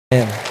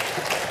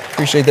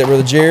Appreciate that,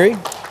 Brother Jerry. We're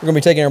going to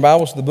be taking our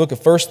Bibles to the book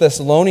of 1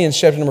 Thessalonians,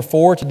 chapter number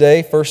 4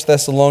 today. 1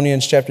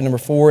 Thessalonians, chapter number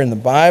 4 in the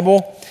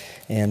Bible.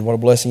 And what a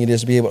blessing it is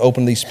to be able to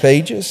open these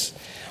pages.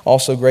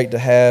 Also great to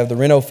have the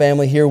Reno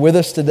family here with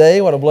us today.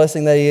 What a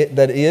blessing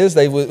that is.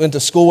 They went to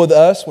school with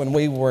us when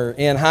we were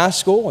in high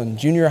school and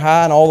junior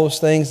high and all those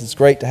things. It's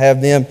great to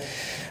have them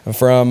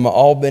from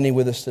Albany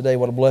with us today.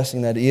 What a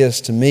blessing that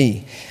is to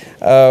me.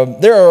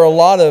 There are a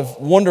lot of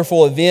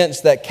wonderful events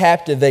that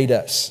captivate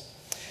us.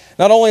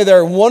 Not only are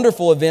there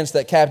wonderful events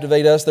that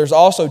captivate us, there's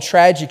also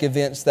tragic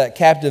events that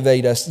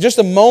captivate us. Just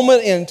a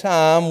moment in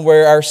time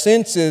where our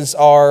senses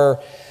are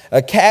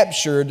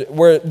captured,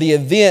 where the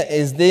event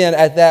is then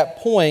at that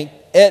point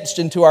etched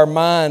into our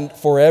mind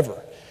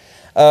forever.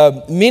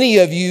 Many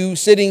of you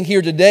sitting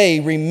here today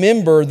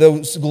remember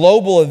those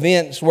global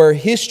events where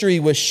history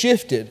was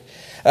shifted.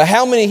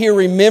 How many here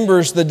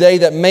remembers the day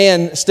that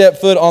man stepped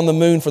foot on the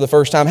moon for the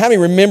first time? How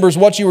many remembers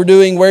what you were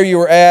doing, where you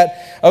were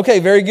at? Okay,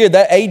 very good.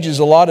 That ages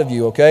a lot of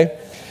you, okay?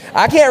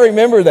 I can't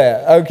remember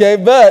that, okay?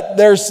 But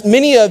there's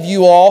many of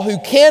you all who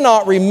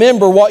cannot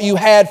remember what you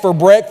had for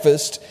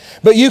breakfast,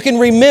 but you can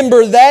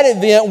remember that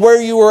event, where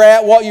you were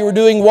at, what you were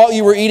doing, what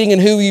you were eating, and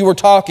who you were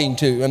talking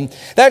to. And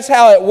that's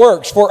how it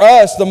works. For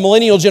us, the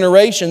millennial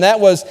generation,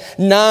 that was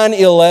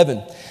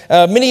 9/11.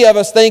 Many of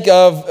us think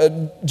of,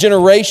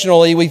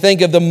 generationally, we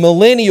think of the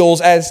millennials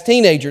as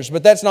teenagers,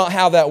 but that's not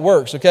how that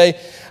works, okay?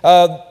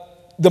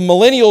 The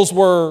millennials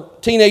were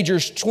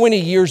teenagers 20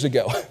 years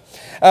ago.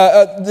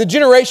 The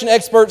generation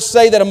experts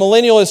say that a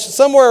millennial is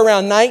somewhere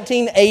around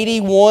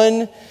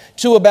 1981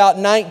 to about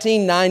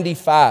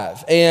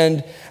 1995.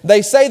 And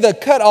they say the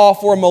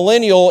cutoff for a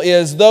millennial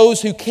is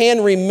those who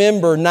can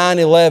remember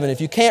 9/11. If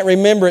you can't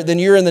remember it, then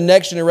you're in the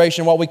next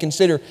generation, what we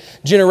consider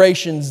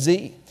Generation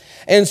Z.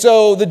 And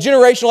so the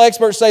generational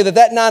experts say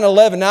that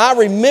 9/11, now I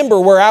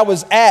remember where I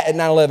was at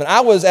 9/11.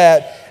 I was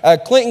at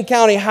Clinton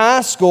County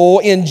High School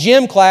in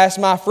gym class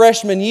my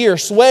freshman year,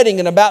 sweating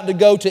and about to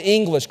go to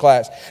English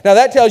class. Now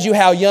that tells you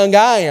how young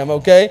I am,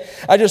 okay?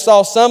 I just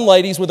saw some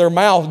ladies with their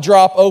mouth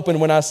drop open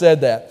when I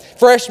said that.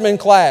 Freshman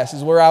class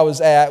is where I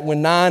was at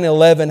when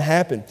 9/11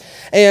 happened.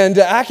 And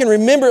I can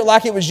remember it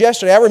like it was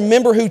yesterday. I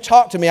remember who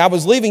talked to me. I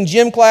was leaving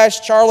gym class.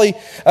 Charlie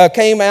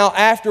came out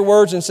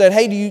afterwards and said,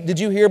 "Hey, did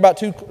you hear about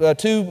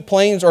two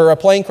planes or a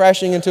plane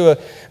crashing into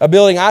a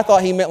building?" I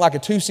thought he meant like a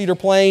two-seater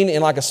plane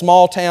in like a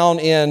small town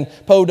in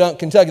Podunk,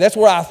 Kentucky. That's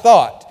what I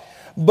thought.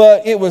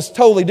 But it was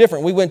totally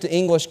different. We went to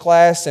English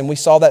class and we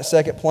saw that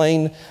second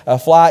plane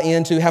fly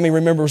into. How many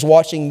remembers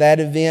watching that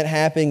event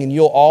happening? And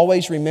you'll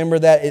always remember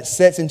that. It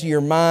sets into your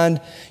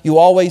mind. You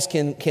always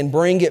can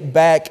bring it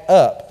back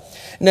up.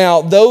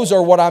 Now, those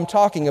are what I'm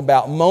talking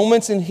about.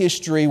 Moments in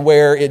history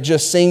where it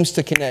just seems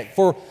to connect.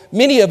 For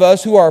many of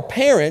us who are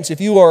parents,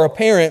 if you are a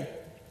parent,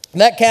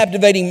 that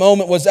captivating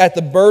moment was at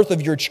the birth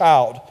of your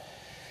child.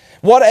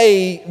 What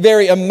a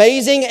very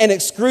amazing and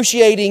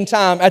excruciating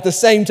time at the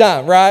same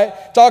time, right?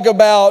 Talk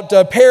about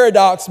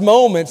paradox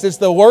moments. It's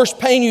the worst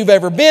pain you've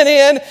ever been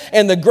in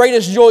and the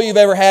greatest joy you've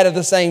ever had at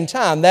the same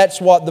time.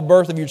 That's what the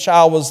birth of your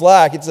child was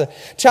like. It's a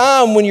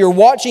time when you're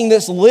watching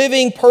this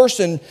living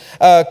person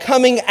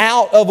coming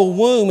out of a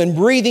womb and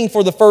breathing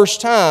for the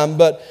first time.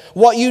 But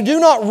what you do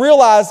not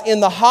realize in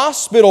the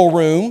hospital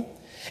room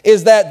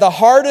is that the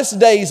hardest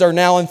days are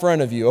now in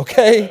front of you,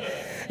 okay?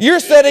 You're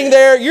sitting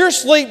there, you're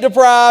sleep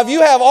deprived,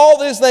 you have all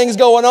these things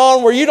going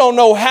on where you don't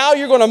know how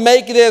you're going to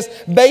make this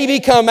baby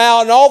come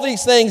out and all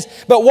these things.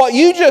 But what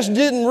you just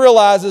didn't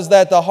realize is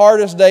that the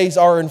hardest days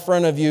are in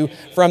front of you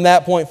from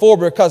that point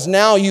forward, because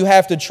now you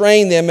have to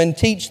train them and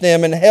teach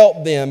them and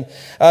help them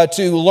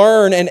to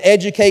learn and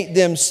educate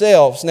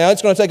themselves. Now,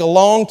 it's going to take a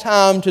long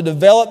time to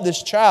develop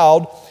this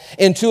child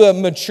into a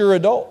mature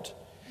adult.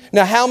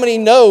 Now, how many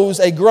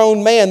knows a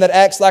grown man that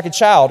acts like a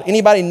child?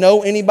 Anybody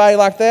know anybody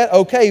like that?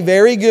 Okay,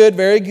 very good,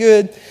 very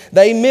good.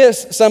 They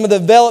miss some of the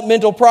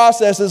developmental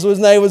processes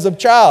when they was a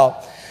child.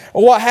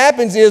 What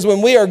happens is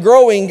when we are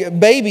growing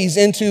babies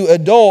into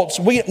adults,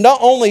 we not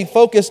only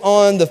focus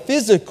on the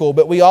physical,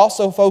 but we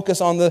also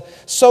focus on the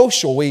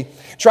social. We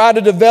try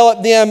to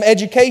develop them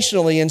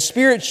educationally and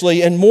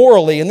spiritually and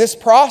morally. And this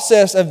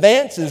process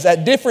advances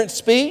at different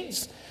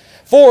speeds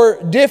for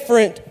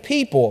different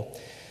people.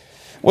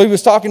 We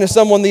was talking to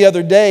someone the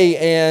other day,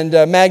 and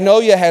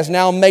Magnolia has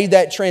now made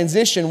that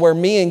transition where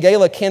me and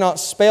Gayla cannot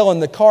spell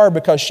in the car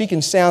because she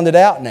can sound it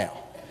out now.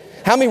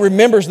 How many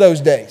remembers those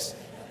days?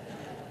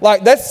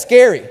 Like, that's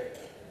scary.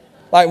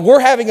 Like, we're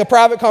having a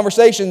private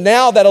conversation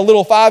now that a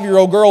little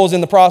 5-year-old girl is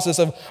in the process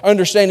of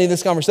understanding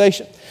this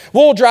conversation.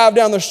 We'll drive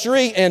down the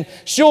street, and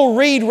she'll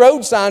read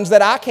road signs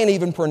that I can't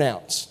even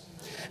pronounce.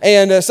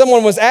 And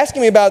someone was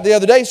asking me about it the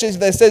other day.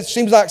 They said it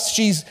seems like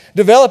she's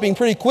developing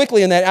pretty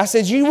quickly in that. I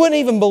said, you wouldn't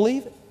even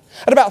believe it.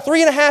 At about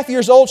 3.5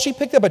 years old, she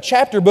picked up a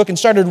chapter book and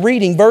started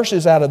reading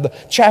verses out of the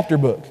chapter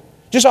book,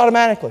 just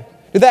automatically.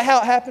 Is that how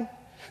it happened?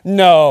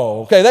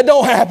 No, okay, that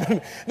don't happen.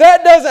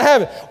 That doesn't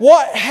happen.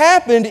 What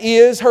happened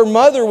is her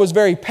mother was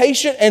very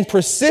patient and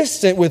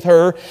persistent with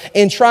her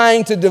in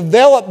trying to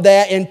develop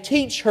that and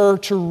teach her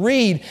to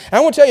read. And I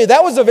want to tell you,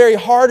 that was a very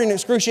hard and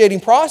excruciating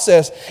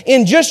process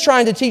in just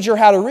trying to teach her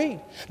how to read.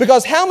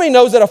 Because how many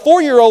knows that a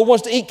 4-year-old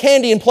wants to eat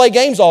candy and play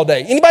games all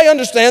day? Anybody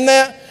understand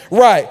that?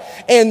 Right.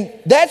 And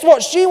that's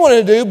what she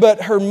wanted to do,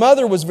 but her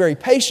mother was very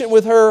patient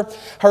with her.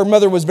 Her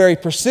mother was very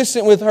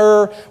persistent with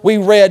her. We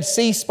read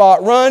See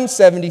Spot Run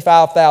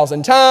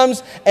 75,000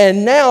 times,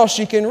 and now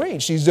she can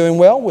read. She's doing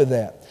well with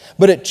that.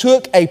 But it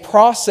took a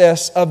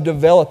process of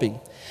developing.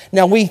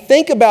 Now, we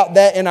think about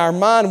that in our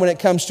mind when it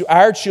comes to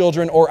our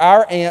children or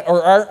our aunt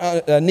or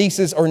our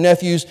nieces or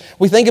nephews.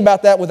 We think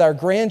about that with our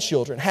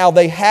grandchildren, how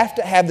they have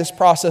to have this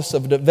process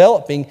of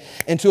developing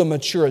into a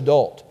mature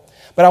adult.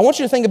 But I want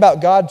you to think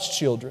about God's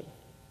children.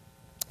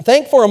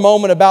 Think for a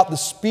moment about the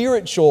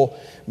spiritual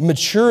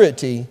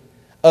maturity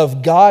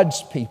of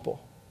God's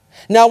people.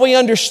 Now we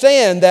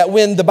understand that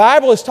when the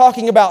Bible is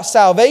talking about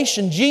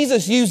salvation,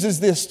 Jesus uses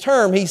this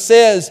term. He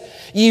says,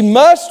 "Ye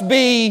must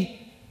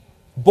be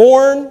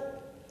born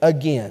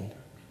again."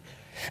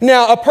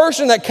 Now, a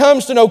person that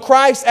comes to know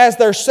Christ as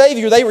their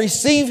Savior, they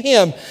receive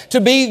Him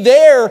to be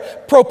their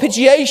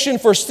propitiation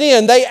for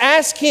sin. They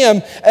ask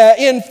Him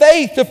in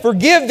faith to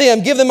forgive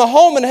them, give them a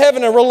home in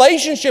heaven, a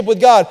relationship with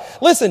God.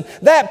 Listen,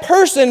 that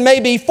person may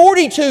be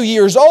 42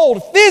 years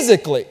old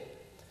physically,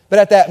 but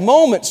at that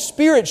moment,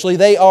 spiritually,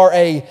 they are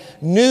a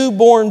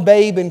newborn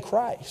babe in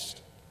Christ.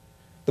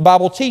 The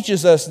Bible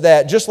teaches us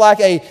that just like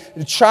a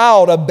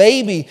child, a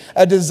baby,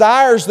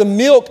 desires the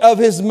milk of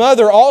his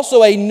mother,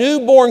 also a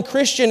newborn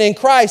Christian in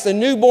Christ, a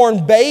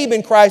newborn babe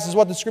in Christ is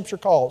what the Scripture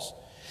calls,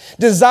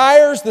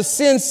 desires the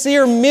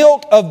sincere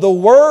milk of the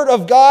Word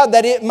of God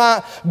that it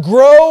might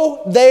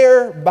grow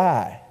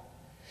thereby.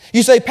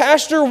 You say,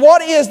 "Pastor,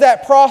 what is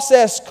that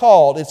process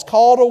called?" It's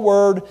called a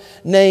word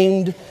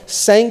named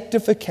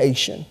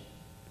sanctification.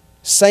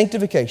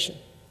 Sanctification.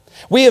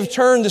 We have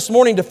turned this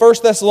morning to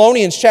 1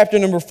 Thessalonians chapter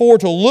number 4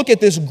 to look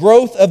at this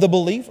growth of the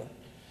believer.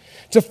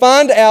 To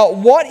find out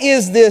what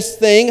is this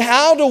thing,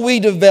 how do we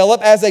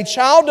develop as a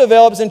child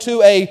develops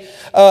into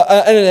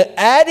an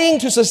adding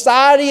to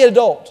society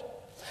adult.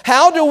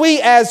 How do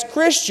we as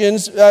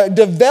Christians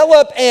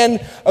develop and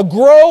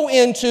grow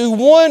into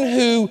one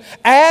who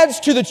adds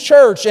to the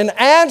church and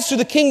adds to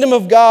the kingdom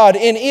of God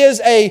and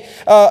is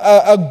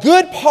a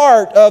good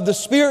part of the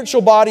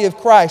spiritual body of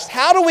Christ?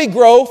 How do we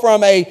grow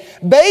from a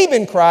babe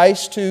in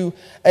Christ to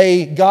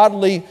a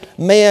godly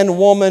man,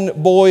 woman,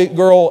 boy,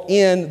 girl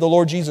in the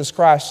Lord Jesus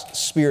Christ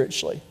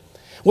spiritually?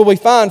 Well, we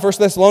find 1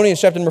 Thessalonians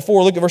chapter number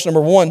 4, look at verse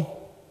number 1.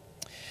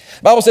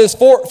 The Bible says,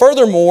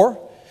 "Furthermore,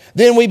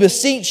 then we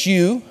beseech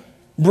you,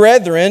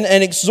 brethren,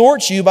 and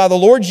exhort you by the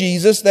Lord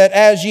Jesus, that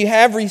as ye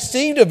have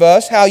received of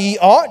us how ye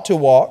ought to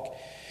walk,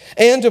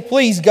 and to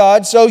please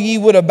God, so ye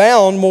would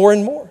abound more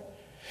and more.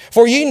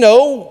 For ye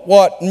know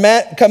what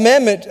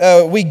commandment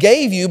we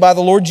gave you by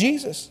the Lord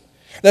Jesus,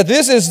 that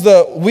this is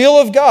the will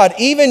of God,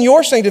 even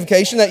your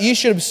sanctification, that ye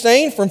should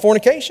abstain from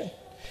fornication,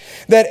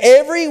 that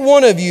every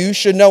one of you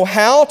should know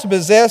how to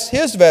possess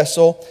his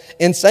vessel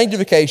in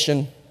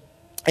sanctification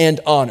and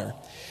honor."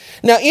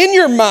 Now, in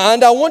your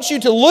mind, I want you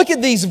to look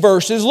at these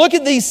verses, look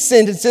at these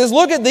sentences,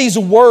 look at these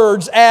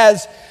words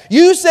as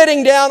you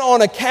sitting down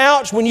on a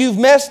couch when you've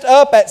messed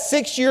up at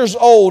 6 years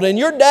old, and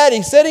your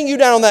daddy sitting you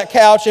down on that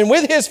couch, and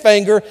with his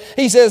finger,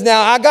 he says,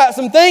 "Now, I got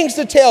some things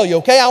to tell you,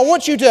 okay? I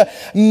want you to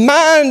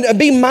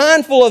be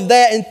mindful of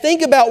that and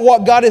think about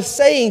what God is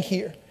saying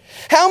here."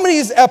 How many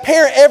has a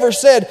parent ever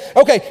said,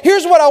 "Okay,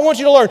 here's what I want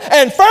you to learn,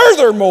 and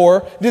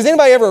furthermore," does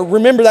anybody ever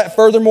remember that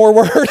furthermore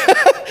word?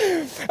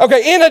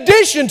 Okay, in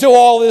addition to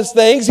all these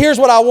things, here's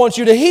what I want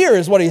you to hear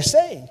is what he's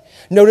saying.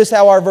 Notice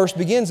how our verse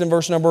begins in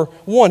verse number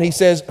 1. He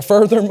says,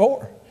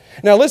 "Furthermore."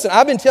 Now listen,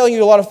 I've been telling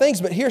you a lot of things,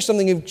 but here's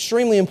something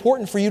extremely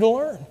important for you to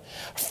learn.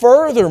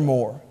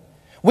 "Furthermore,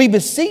 we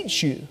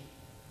beseech you,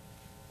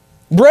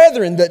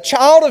 brethren, the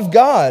child of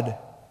God,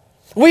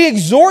 we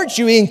exhort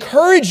you,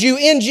 encourage you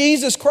in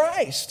Jesus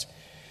Christ,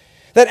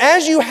 that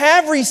as you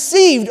have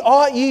received,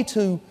 ought ye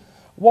to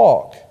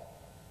walk."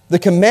 The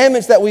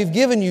commandments that we've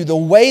given you, the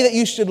way that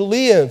you should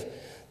live,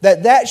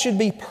 that should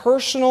be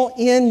personal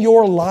in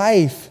your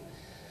life.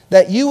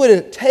 That you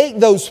would take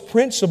those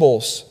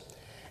principles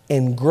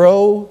and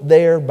grow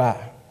thereby.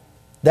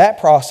 That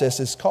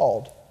process is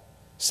called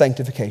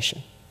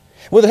sanctification.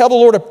 With the help of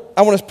the Lord,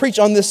 I want to preach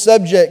on this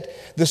subject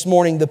this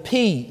morning, the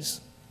P's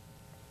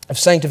of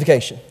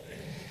sanctification.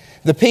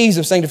 The P's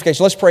of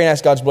sanctification. Let's pray and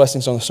ask God's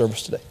blessings on the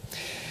service today.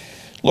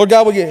 Lord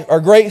God, we are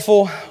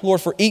grateful, Lord,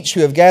 for each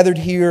who have gathered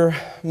here.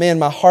 Man,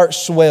 my heart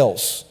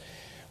swells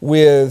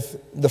with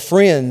the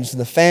friends and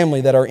the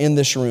family that are in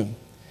this room.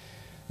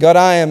 God,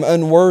 I am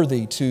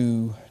unworthy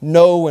to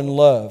know and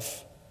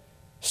love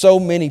so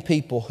many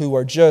people who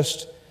are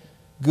just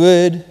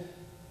good,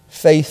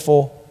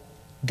 faithful,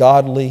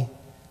 godly,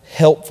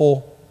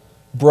 helpful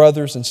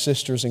brothers and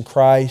sisters in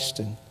Christ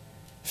and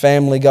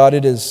family. God,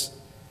 it's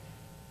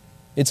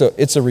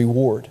a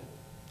reward,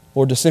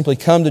 Lord, to simply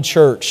come to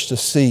church to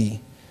see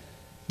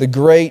the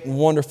great and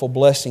wonderful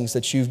blessings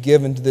that you've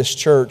given to this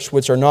church,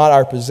 which are not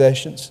our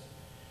possessions.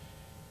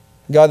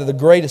 God, that the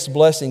greatest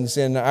blessings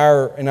in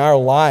our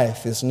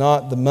life is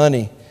not the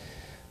money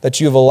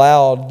that you've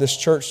allowed this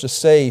church to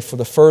save for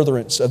the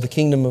furtherance of the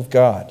kingdom of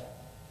God.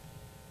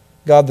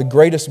 God, the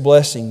greatest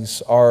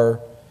blessings are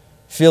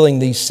filling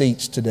these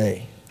seats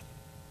today.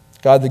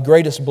 God, the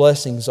greatest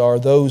blessings are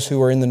those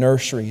who are in the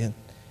nursery and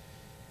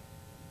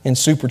in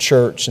Super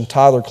Church and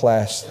Tyler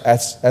class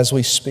as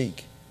we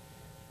speak.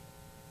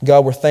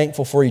 God, we're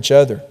thankful for each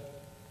other.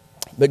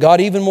 But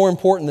God, even more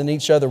important than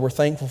each other, we're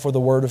thankful for the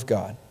Word of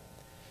God.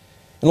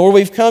 And Lord,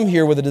 we've come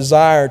here with a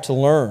desire to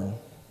learn.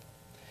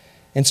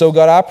 And so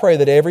God, I pray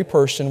that every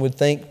person would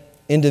think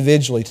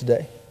individually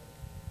today.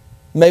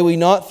 May we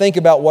not think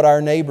about what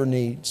our neighbor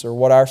needs or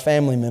what our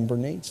family member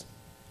needs.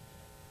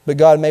 But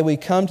God, may we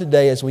come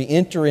today as we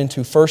enter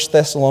into 1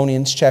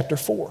 Thessalonians chapter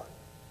 4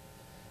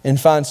 and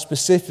find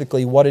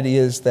specifically what it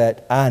is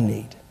that I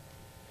need.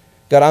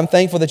 God, I'm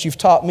thankful that you've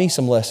taught me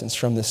some lessons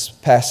from this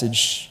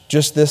passage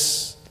just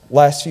this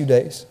last few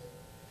days.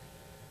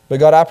 But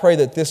God, I pray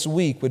that this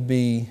week would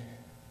be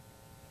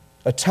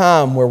a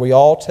time where we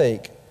all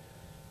take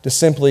to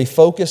simply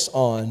focus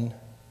on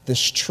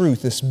this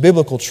truth, this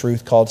biblical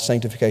truth called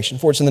sanctification.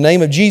 For it's in the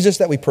name of Jesus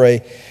that we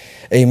pray.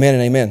 Amen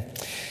and amen.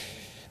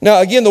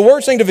 Now again, the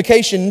word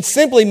sanctification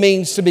simply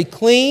means to be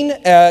clean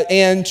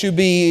and to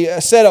be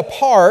set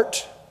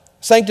apart,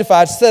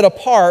 sanctified, set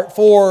apart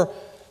for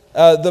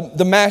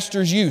the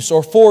master's use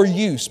or for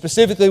use.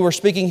 Specifically, we're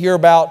speaking here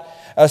about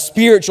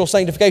spiritual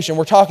sanctification.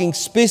 We're talking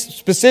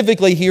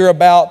specifically here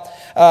about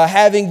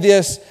having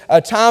this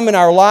time in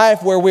our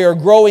life where we are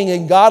growing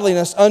in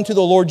godliness unto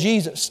the Lord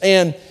Jesus.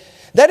 And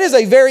that is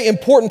a very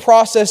important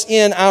process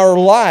in our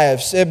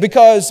lives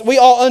because we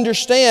all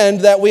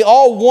understand that we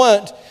all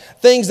want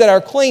things that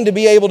are clean to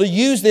be able to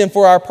use them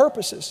for our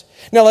purposes.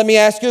 Now let me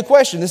ask you a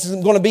question. This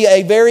is going to be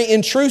a very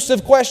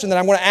intrusive question that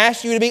I'm going to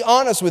ask you to be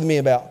honest with me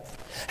about.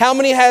 How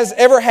many has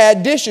ever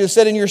had dishes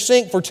set in your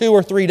sink for 2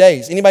 or 3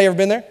 days? Anybody ever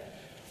been there?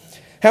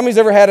 How many's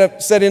ever had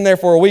it set in there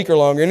for a week or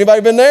longer?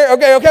 Anybody been there?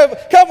 Okay,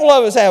 a couple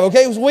of us have,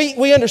 okay?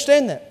 We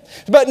understand that.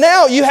 But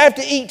now you have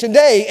to eat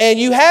today, and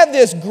you have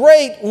this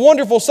great,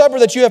 wonderful supper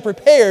that you have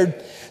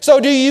prepared. So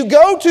do you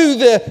go to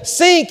the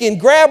sink and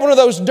grab one of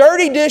those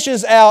dirty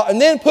dishes out and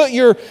then put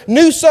your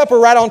new supper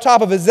right on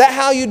top of it? Is that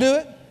how you do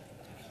it?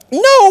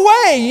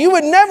 No way! You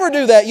would never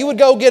do that. You would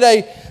go get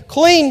a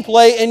clean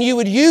plate and you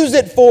would use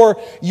it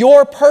for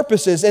your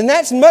purposes. And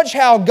that's much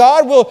how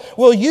God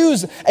will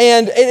use.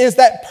 And it is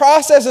that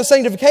process of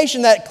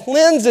sanctification that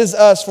cleanses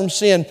us from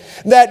sin,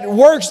 that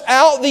works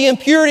out the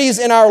impurities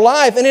in our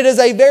life. And it is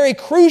a very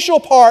crucial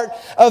part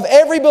of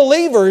every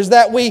believer is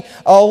that we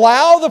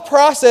allow the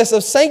process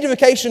of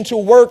sanctification to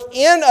work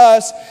in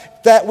us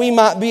that we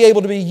might be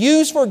able to be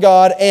used for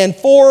God and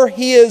for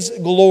His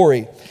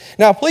glory.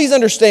 Now, please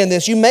understand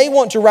this. You may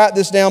want to write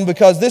this down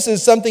because this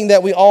is something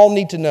that we all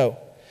need to know.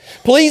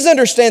 Please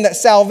understand that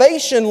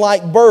salvation,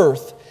 like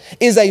birth,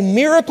 is a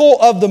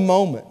miracle of the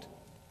moment.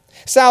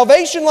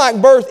 Salvation,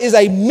 like birth, is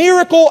a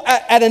miracle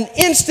at an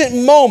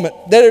instant moment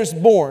that is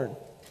born.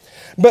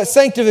 But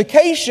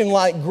sanctification,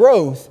 like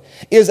growth,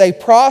 is a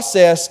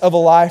process of a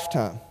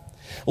lifetime.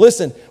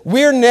 Listen,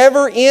 we're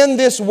never in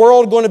this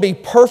world going to be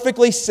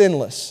perfectly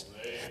sinless.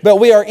 But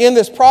we are in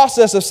this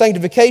process of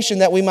sanctification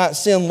that we might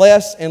sin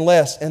less and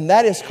less. And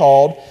that is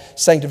called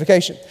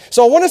sanctification.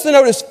 So I want us to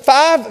notice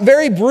 5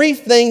 very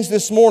brief things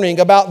this morning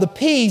about the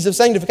P's of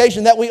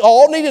sanctification that we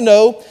all need to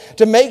know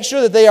to make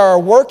sure that they are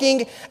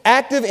working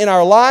active in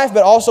our life,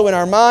 but also in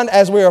our mind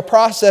as we are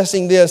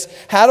processing this.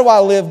 How do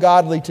I live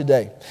godly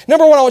today?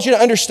 Number 1, I want you to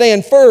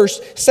understand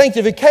first,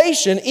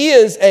 sanctification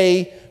is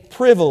a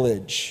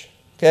privilege.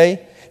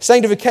 Okay?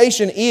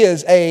 Sanctification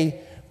is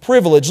a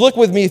privilege. Look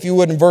with me, if you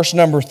would, in verse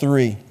number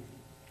 3.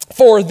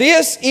 For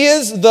this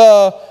is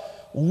the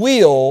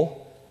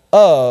will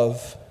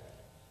of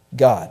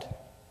God.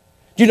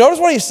 Do you notice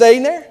what he's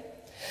saying there?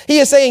 He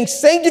is saying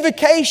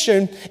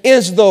sanctification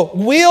is the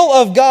will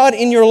of God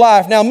in your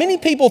life. Now, many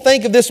people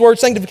think of this word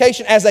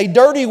sanctification as a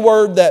dirty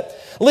word that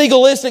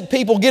legalistic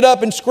people get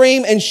up and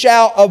scream and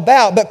shout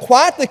about. But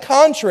quite the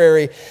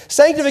contrary,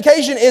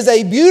 sanctification is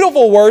a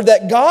beautiful word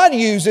that God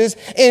uses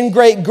in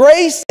great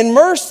grace and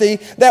mercy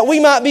that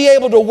we might be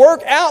able to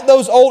work out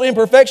those old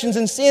imperfections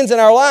and sins in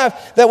our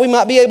life that we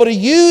might be able to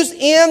use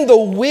in the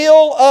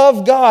will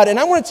of God. And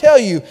I want to tell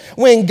you,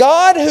 when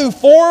God who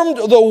formed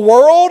the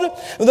world,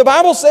 the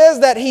Bible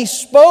says that He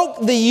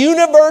spoke the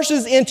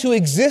universes into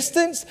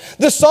existence.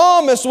 The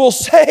psalmist will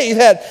say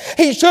that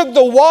He took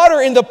the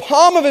water in the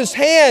palm of His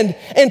hand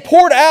and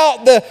poured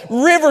out the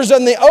rivers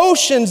and the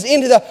oceans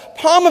into the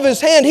palm of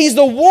His hand. He's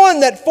the one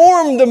that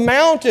formed the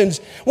mountains.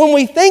 When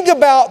we think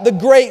about the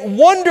great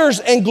wonders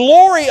and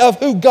glory of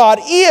who God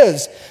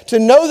is, to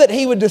know that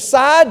He would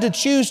decide to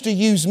choose to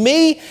use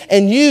me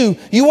and you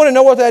want to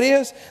know what that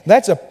is?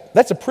 That's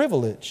a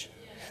privilege.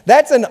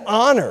 That's an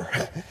honor.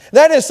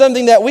 That is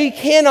something that we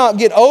cannot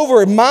get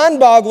over.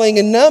 Mind-boggling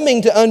and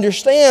numbing to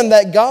understand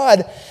that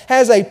God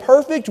has a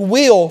perfect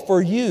will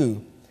for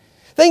you.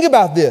 Think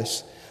about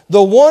this.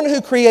 the one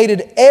who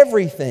created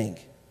everything,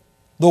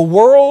 the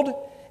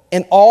world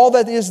and all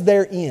that is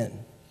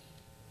therein,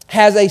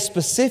 has a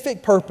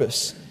specific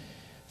purpose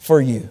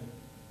for you.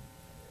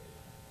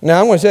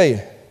 Now, I'm going to tell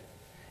you,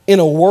 in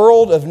a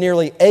world of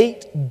nearly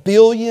 8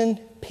 billion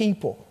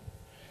people,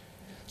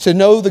 to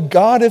know the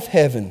God of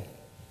heaven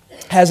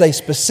has a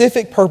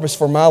specific purpose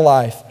for my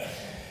life,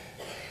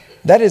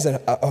 that is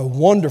a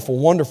wonderful,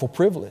 wonderful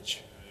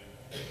privilege.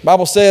 The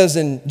Bible says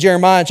in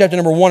Jeremiah chapter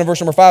number 1 and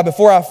verse number 5,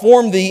 before I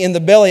formed thee in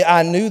the belly,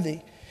 I knew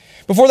thee.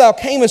 Before thou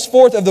camest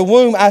forth of the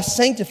womb, I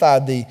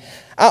sanctified thee.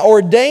 I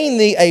ordained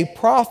thee a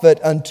prophet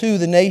unto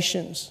the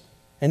nations.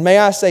 And may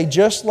I say,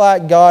 just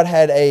like God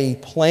had a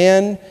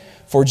plan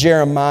for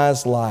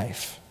Jeremiah's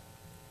life,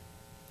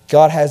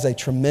 God has a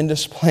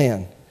tremendous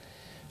plan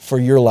for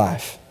your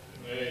life.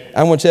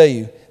 I'm going to tell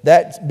you,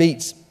 that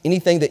beats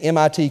anything that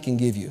MIT can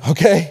give you,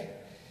 okay?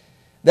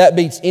 That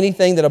beats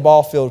anything that a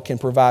ball field can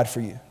provide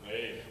for you.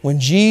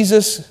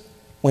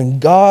 When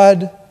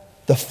God,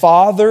 the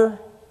Father,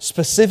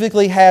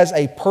 specifically has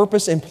a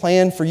purpose and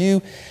plan for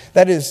you,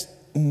 that is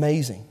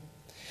amazing.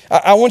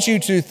 I want you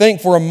to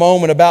think for a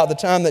moment about the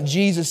time that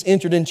Jesus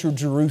entered into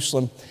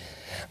Jerusalem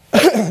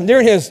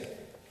during His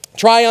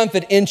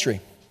triumphant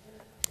entry.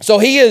 So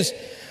He is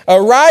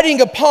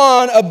riding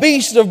upon a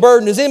beast of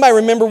burden. Does anybody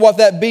remember what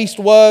that beast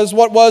was?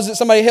 What was it?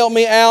 Somebody help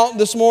me out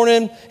this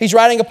morning. He's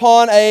riding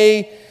upon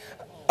a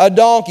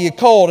donkey, a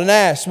colt, an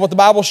ass. What the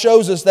Bible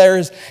shows us there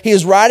is He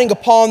is riding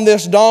upon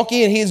this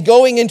donkey and He is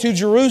going into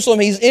Jerusalem.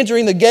 He's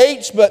entering the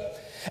gates, but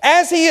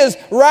as He is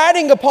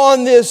riding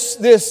upon this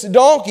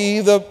donkey,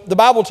 the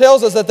Bible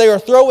tells us that they are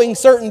throwing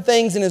certain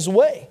things in His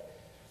way.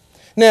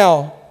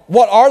 Now,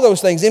 what are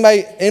those things?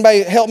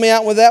 Anybody help me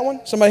out with that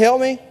one? Somebody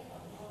help me?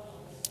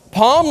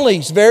 Palm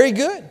leaves, very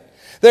good.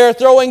 They're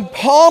throwing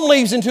palm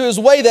leaves into His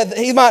way that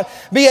He might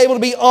be able to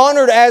be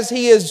honored as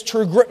He is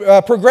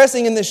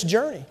progressing in this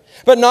journey.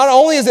 But not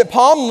only is it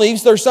palm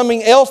leaves, there's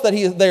something else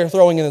that they're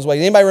throwing in His way.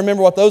 Anybody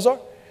remember what those are?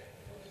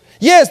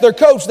 Yes, their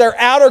coats, their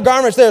outer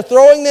garments. They're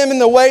throwing them in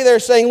the way. They're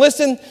saying,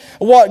 listen,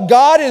 what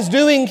God is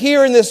doing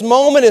here in this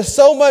moment is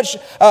so much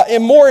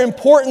more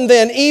important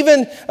than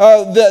even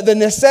the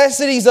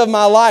necessities of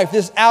my life.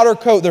 This outer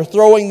coat, they're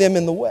throwing them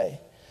in the way.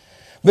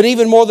 But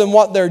even more than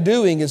what they're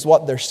doing is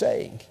what they're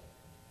saying.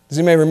 Does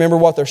anybody remember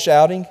what they're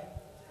shouting?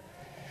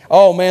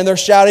 Oh man, they're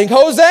shouting,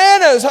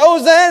 Hosannas,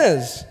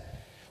 Hosannas.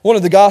 One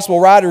of the gospel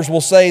writers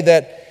will say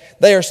that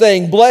they are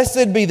saying,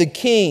 blessed be the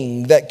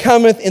King that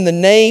cometh in the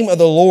name of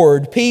the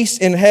Lord, peace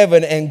in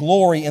heaven and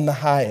glory in the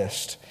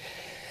highest.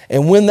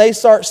 And when they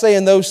start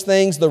saying those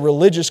things, the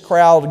religious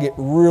crowd get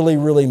really,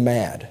 really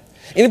mad.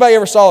 Anybody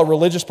ever saw a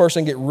religious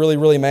person get really,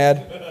 really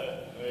mad?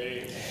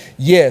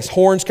 Yes,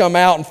 horns come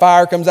out and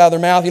fire comes out of their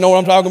mouth. You know what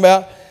I'm talking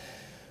about?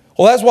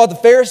 Well, that's what the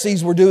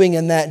Pharisees were doing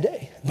in that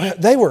day.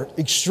 They were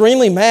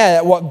extremely mad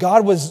at what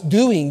God was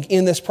doing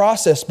in this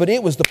process, but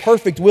it was the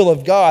perfect will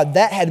of God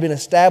that had been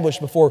established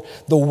before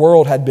the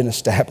world had been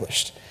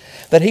established.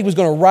 That He was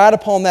going to ride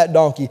upon that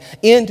donkey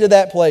into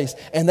that place,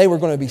 and they were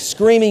going to be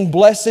screaming,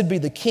 blessed be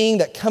the King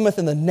that cometh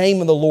in the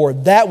name of the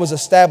Lord. That was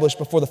established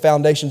before the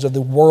foundations of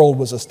the world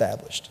was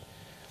established.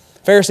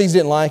 Pharisees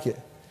didn't like it.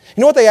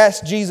 You know what they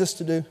asked Jesus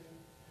to do?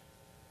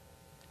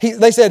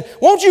 They said,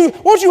 won't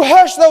you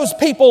hush those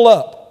people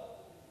up?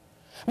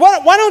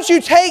 Why don't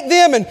you take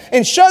them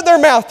and shut their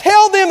mouth?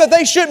 Tell them that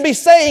they shouldn't be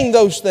saying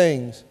those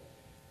things.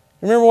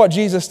 Remember what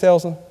Jesus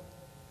tells them?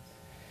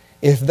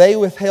 If they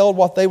withheld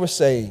what they were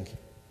saying,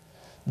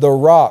 the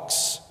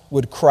rocks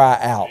would cry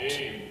out,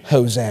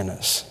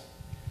 Hosannas.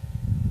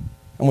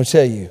 I'm going to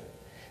tell you,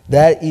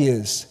 that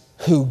is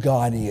who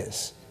God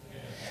is.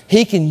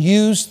 He can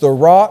use the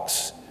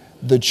rocks,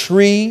 the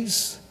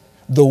trees,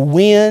 the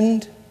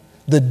wind,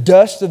 the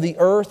dust of the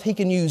earth. He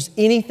can use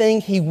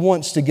anything He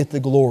wants to get the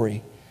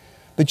glory.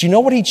 But you know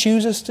what He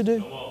chooses to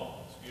do?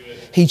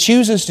 He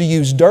chooses to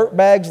use dirt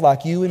bags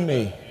like you and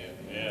me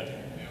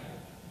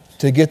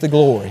to get the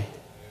glory.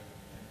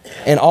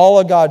 And all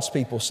of God's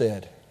people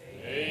said,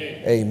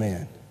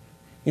 Amen.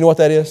 You know what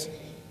that is?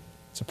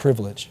 It's a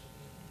privilege.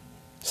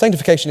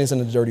 Sanctification isn't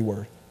a dirty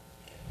word.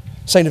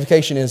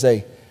 Sanctification is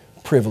a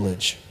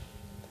privilege.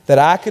 That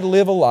I could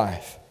live a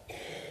life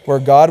where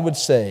God would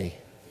say,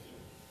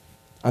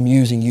 I'm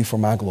using you for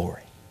my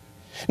glory.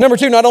 Number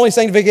two, not only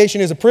sanctification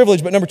is a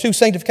privilege, but number two,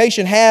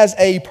 sanctification has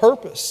a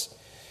purpose.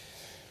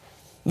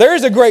 There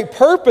is a great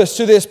purpose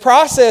to this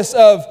process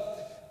of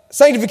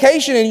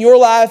sanctification in your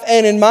life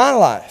and in my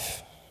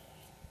life.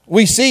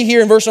 We see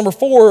here in verse number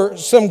 4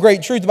 some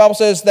great truth. The Bible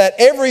says that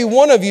every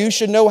one of you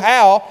should know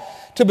how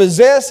to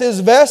possess his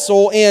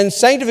vessel in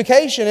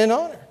sanctification and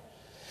honor.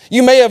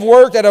 You may have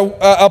worked at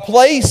a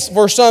place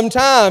for some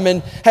time,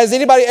 and has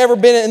anybody ever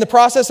been in the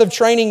process of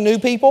training new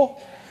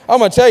people? I'm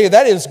going to tell you,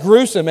 that is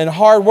gruesome and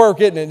hard work,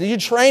 isn't it? You're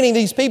training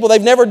these people.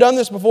 They've never done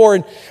this before.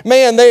 And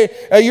man,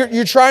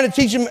 you're trying to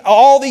teach them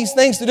all these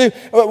things to do.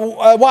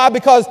 Why?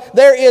 Because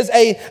there is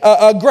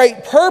a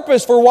great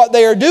purpose for what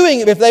they are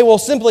doing if they will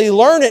simply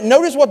learn it.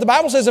 Notice what the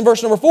Bible says in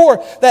verse number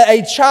 4, that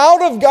a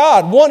child of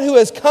God, one who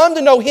has come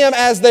to know Him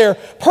as their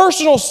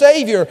personal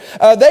Savior,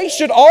 they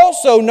should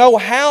also know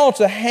how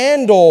to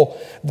handle,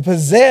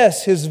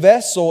 possess His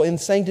vessel in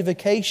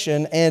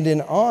sanctification and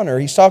in honor.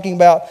 He's talking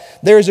about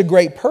there is a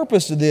great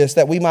purpose to this,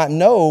 that we might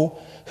know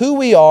who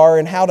we are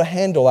and how to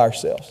handle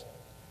ourselves.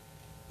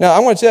 Now,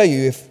 I'm going to tell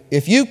you,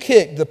 if you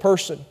kicked the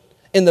person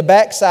in the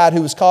backside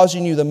who was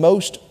causing you the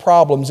most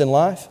problems in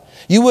life,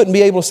 you wouldn't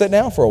be able to sit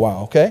down for a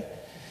while, okay?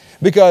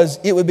 Because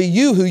it would be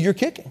you who you're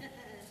kicking.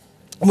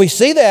 And we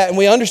see that and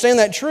we understand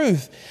that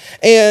truth.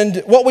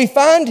 And what we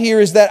find here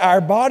is that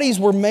our bodies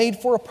were made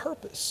for a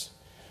purpose.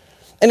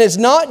 And it's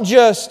not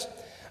just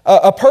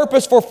a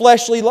purpose for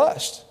fleshly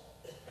lust.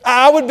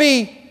 I would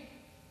be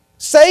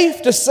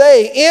safe to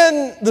say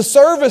in the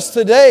service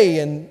today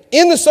and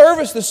in the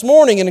service this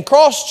morning and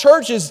across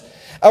churches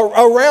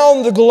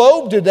around the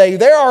globe today,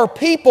 there are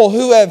people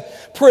who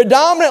have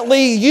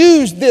predominantly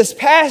used this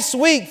past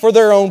week for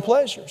their own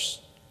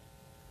pleasures.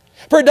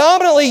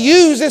 Predominantly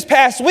used this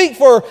past week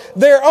for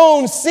their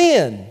own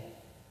sin.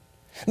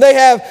 They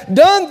have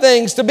done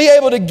things to be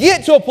able to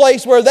get to a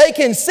place where they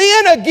can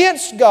sin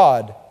against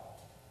God. I'm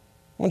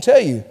going to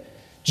tell you,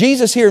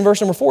 Jesus here in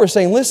verse number 4 is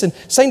saying, listen,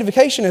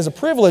 sanctification is a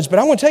privilege, but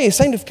I want to tell you,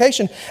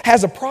 sanctification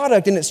has a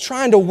product and it's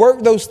trying to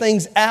work those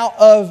things out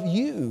of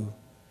you.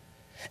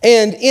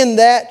 And in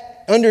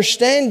that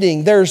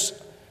understanding, there's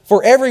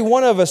for every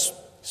one of us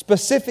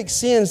specific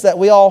sins that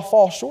we all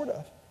fall short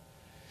of.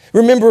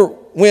 Remember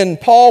when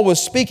Paul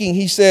was speaking,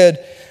 he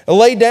said,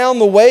 lay down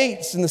the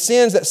weights and the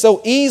sins that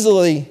so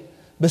easily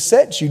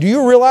beset you. Do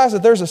you realize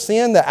that there's a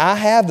sin that I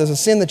have, there's a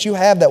sin that you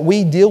have that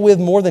we deal with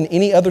more than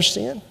any other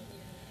sin?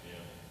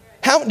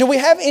 Do we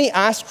have any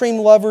ice cream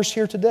lovers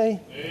here today?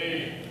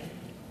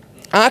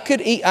 I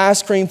could eat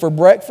ice cream for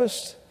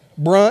breakfast,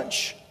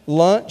 brunch,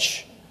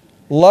 lunch,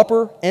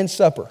 lupper, and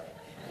supper.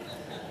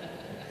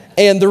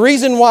 And the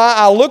reason why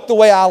I look the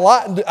way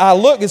I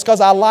look is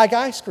because I like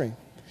ice cream.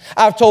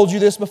 I've told you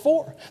this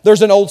before.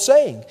 There's an old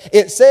saying.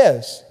 It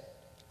says,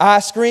 I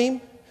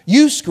scream,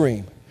 you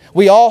scream.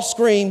 We all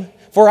scream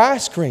for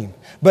ice cream.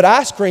 But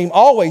ice cream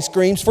always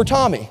screams for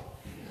Tommy.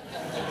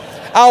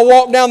 I'll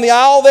walk down the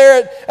aisle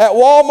there at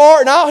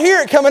Walmart and I'll hear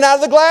it coming out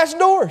of the glass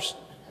doors.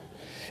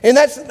 And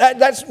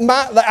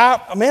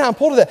I'm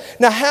pulled to that.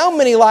 Now, how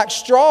many like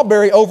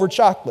strawberry over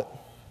chocolate?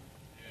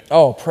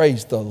 Oh,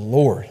 praise the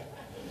Lord.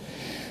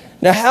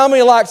 Now, how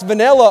many likes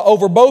vanilla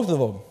over both of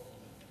them?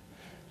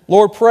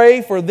 Lord,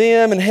 pray for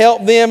them and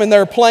help them and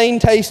their plain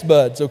taste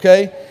buds,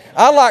 okay?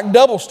 I like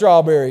double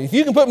strawberry. If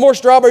you can put more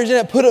strawberries in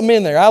it, put them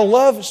in there. I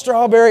love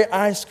strawberry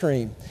ice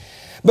cream.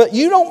 But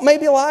you don't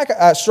maybe like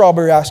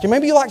strawberry ice cream.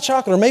 Maybe you like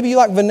chocolate or maybe you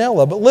like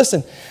vanilla. But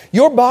listen,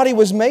 your body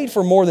was made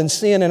for more than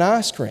sin and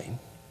ice cream.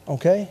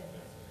 Okay?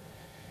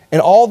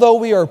 And although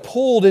we are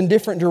pulled in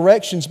different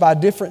directions by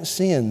different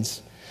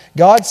sins,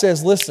 God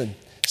says, listen,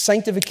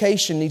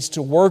 sanctification needs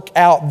to work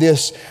out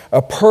this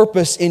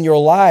purpose in your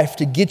life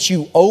to get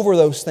you over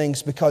those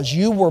things because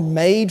you were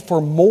made for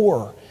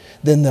more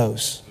than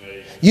those.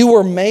 You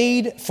were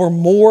made for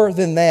more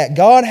than that.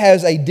 God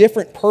has a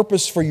different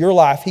purpose for your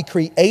life. He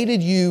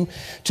created you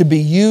to be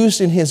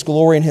used in His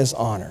glory and His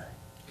honor.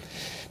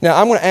 Now,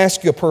 I'm going to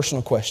ask you a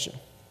personal question.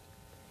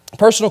 The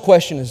personal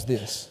question is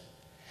this.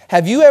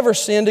 Have you ever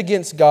sinned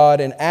against God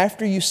and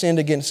after you sinned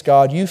against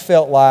God, you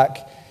felt like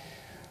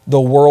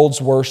the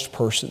world's worst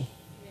person?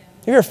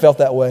 Have you ever felt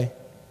that way?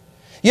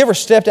 You ever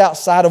stepped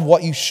outside of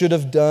what you should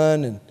have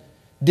done and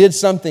did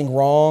something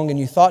wrong and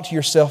you thought to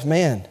yourself,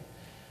 man,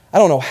 I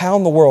don't know how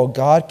in the world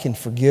God can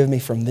forgive me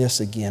from this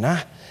again.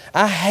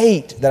 I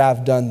hate that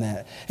I've done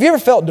that. Have you ever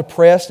felt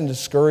depressed and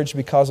discouraged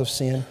because of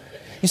sin?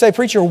 You say,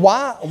 preacher,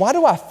 why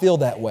do I feel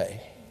that way?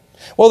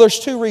 Well, there's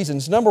two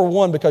reasons. Number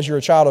one, because you're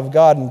a child of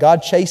God and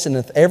God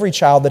chasteneth every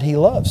child that He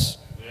loves.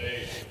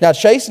 Now,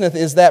 chasteneth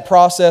is that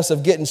process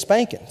of getting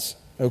spankings,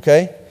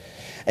 okay?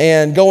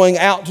 And going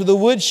out to the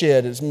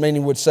woodshed, as many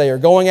would say, or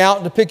going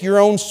out to pick your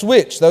own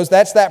switch.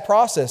 That's that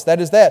process. That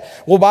is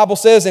that. Well, the Bible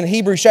says in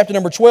Hebrews chapter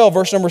number 12,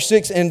 verse number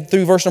 6 and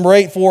through verse number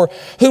 8, for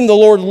whom the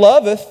Lord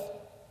loveth,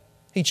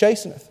 He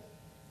chasteneth,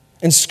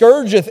 and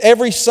scourgeth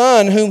every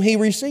son whom He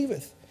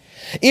receiveth.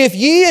 If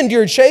ye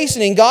endure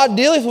chastening, God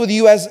dealeth with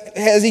you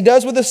as He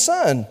does with a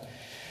son.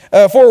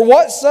 For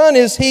what son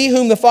is he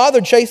whom the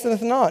Father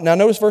chasteneth not? Now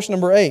notice verse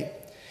number 8.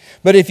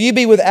 But if ye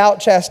be without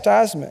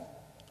chastisement,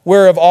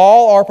 whereof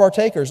all are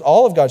partakers,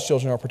 all of God's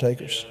children are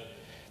partakers,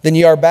 then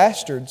ye are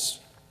bastards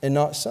and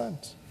not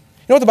sons.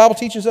 You know what the Bible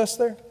teaches us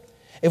there?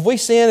 If we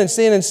sin and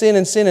sin and sin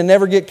and sin and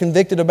never get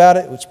convicted about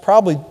it, it's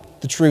probably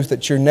the truth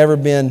that you've never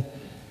been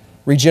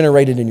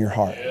regenerated in your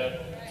heart.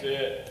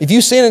 If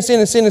you sin and sin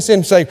and sin and sin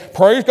and say,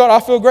 praise God,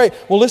 I feel great.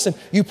 Well, listen,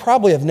 you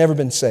probably have never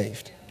been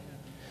saved.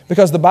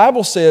 Because the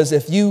Bible says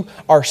if you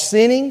are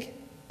sinning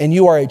and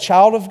you are a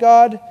child of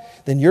God,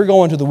 then you're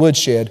going to the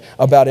woodshed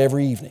about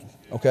every evening,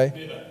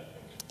 okay?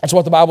 That's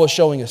what the Bible is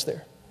showing us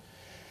there.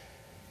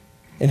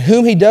 And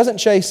whom He doesn't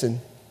chasten,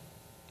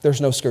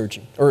 there's no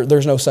scourging, or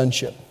there's no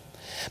sonship.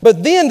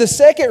 But then the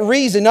second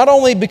reason, not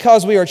only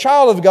because we are a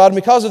child of God and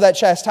because of that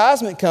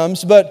chastisement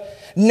comes, but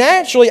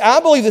naturally,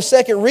 I believe the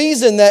second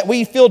reason that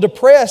we feel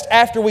depressed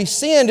after we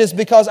sinned is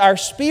because our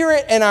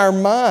spirit and our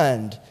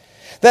mind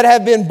that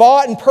have been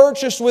bought and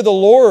purchased with the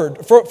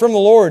Lord, from the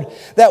Lord,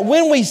 that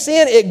when we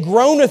sin, it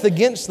groaneth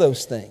against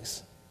those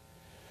things.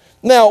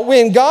 Now,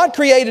 when God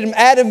created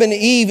Adam and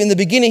Eve in the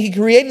beginning, He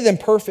created them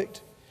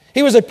perfect.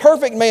 He was a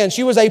perfect man.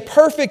 She was a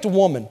perfect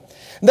woman.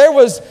 There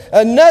was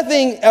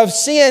nothing of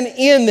sin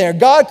in there.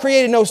 God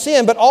created no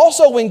sin, but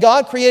also when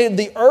God created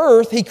the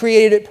earth, He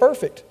created it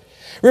perfect.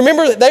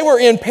 Remember that they were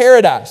in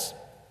paradise.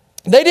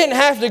 They didn't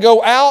have to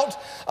go out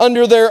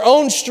under their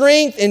own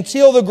strength and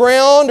till the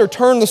ground or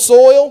turn the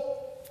soil.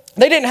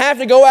 They didn't have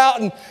to go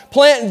out and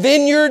plant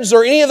vineyards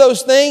or any of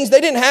those things.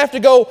 They didn't have to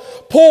go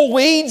pull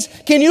weeds.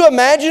 Can you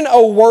imagine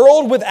a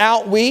world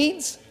without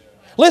weeds?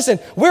 Listen,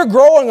 we're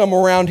growing them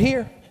around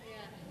here.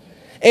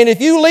 And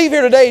if you leave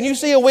here today and you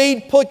see a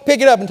weed,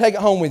 pick it up and take it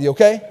home with you,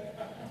 okay?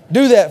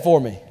 Do that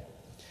for me.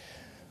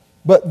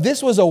 But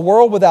this was a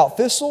world without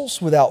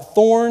thistles, without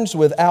thorns,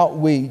 without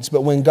weeds.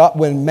 But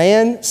when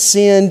man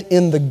sinned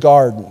in the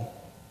garden,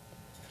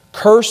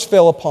 curse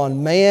fell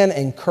upon man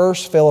and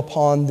curse fell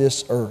upon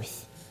this earth.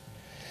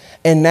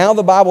 And now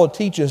the Bible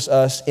teaches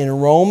us in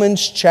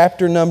Romans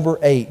chapter number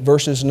 8,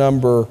 verses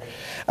number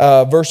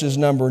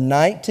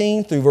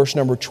 19 through verse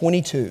number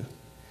 22,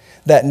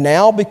 that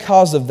now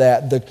because of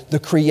that, the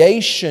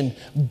creation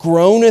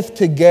groaneth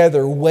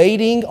together,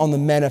 waiting on the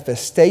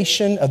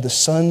manifestation of the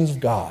sons of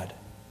God.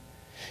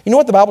 You know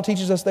what the Bible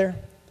teaches us there?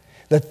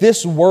 That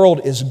this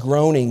world is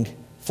groaning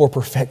for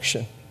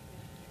perfection.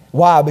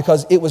 Why?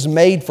 Because it was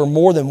made for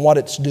more than what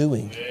it's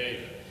doing.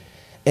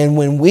 And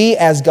when we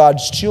as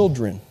God's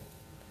children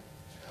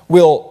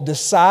will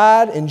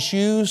decide and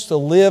choose to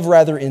live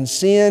rather in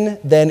sin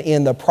than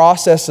in the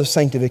process of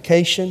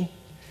sanctification,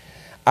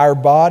 our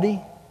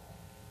body,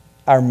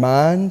 our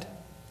mind,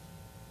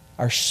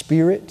 our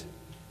spirit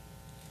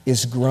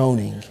is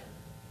groaning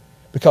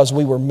because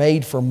we were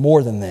made for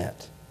more than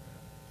that.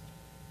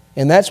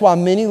 And that's why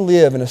many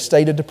live in a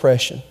state of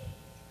depression,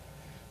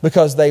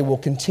 because they will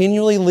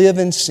continually live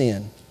in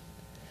sin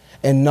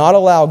and not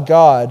allow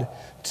God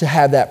to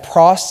have that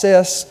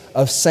process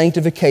of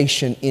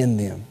sanctification in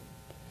them.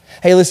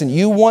 Hey, listen,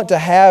 you want to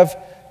have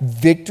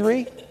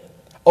victory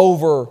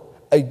over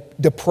a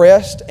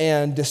depressed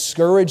and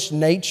discouraged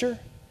nature?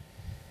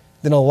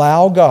 Then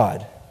allow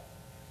God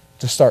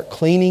to start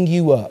cleaning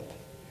you up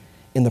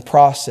in the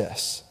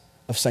process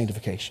of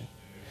sanctification.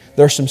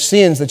 There are some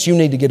sins that you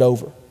need to get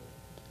over.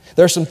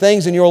 There are some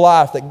things in your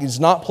life that is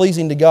not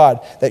pleasing to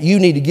God that you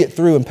need to get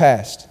through and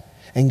past.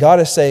 And God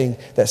is saying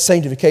that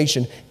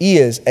sanctification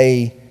is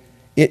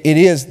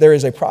there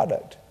is a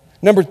product.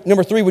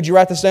 Number 3, would you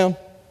write this down?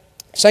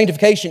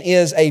 Sanctification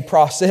is a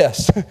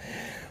process.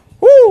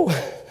 Woo!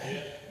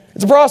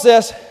 It's a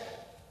process.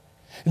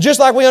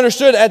 Just like we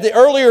understood at the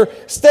earlier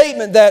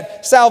statement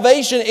that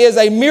salvation is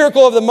a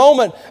miracle of the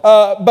moment,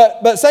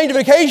 but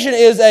sanctification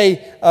is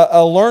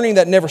a learning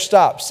that never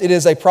stops. It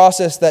is a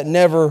process that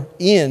never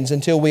ends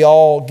until we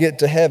all get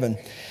to heaven.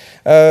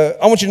 I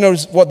want you to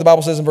notice what the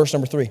Bible says in verse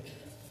number 3.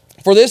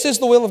 For this is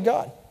the will of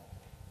God.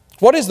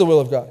 What is the will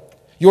of God?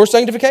 Your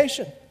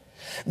sanctification.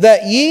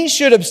 That ye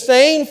should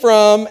abstain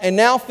from, and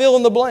now fill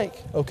in the blank,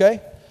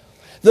 okay?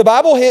 The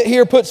Bible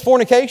here puts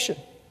fornication.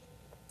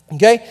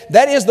 Okay?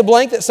 That is the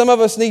blank that some of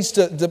us needs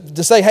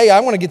to say, hey,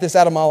 I want to get this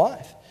out of my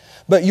life.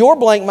 But your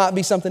blank might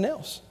be something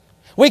else.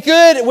 We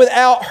could,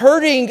 without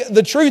hurting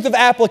the truth of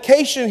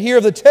application here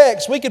of the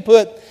text, we could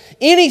put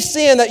any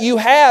sin that you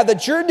have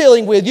that you're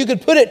dealing with, you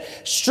could put it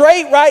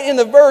straight right in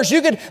the verse.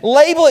 You could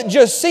label it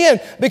just sin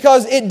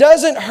because it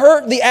doesn't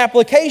hurt the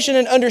application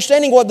and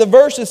understanding what the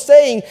verse is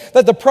saying,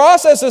 that the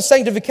process of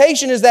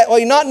sanctification is that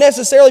we not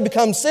necessarily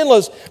become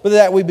sinless, but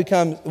that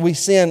we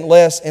sin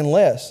less and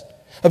less.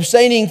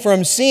 Abstaining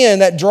from sin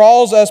that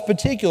draws us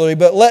particularly.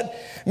 But let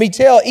me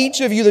tell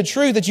each of you the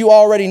truth that you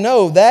already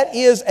know. That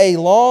is a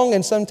long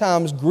and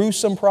sometimes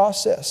gruesome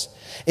process.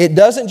 It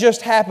doesn't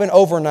just happen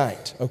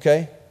overnight,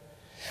 okay?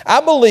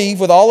 I believe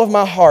with all of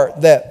my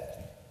heart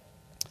that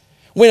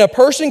when a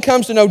person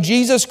comes to know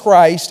Jesus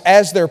Christ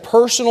as their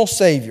personal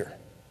Savior,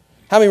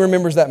 how many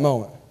remembers that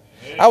moment?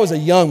 I was a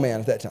young man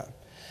at that time.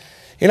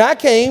 And I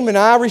came and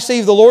I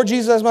received the Lord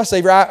Jesus as my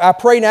Savior. I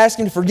prayed and asked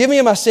Him to forgive me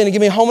of my sin and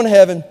give me a home in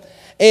heaven.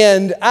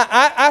 And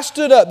I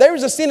stood up. There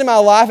was a sin in my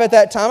life at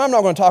that time. I'm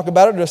not going to talk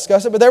about it or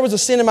discuss it, but there was a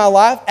sin in my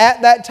life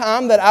at that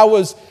time that I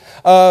was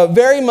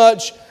very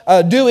much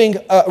doing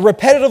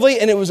repetitively,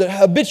 and it was a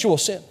habitual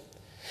sin.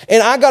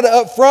 And I got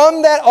up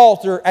from that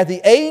altar at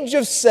the age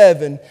of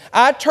 7.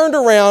 I turned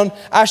around.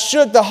 I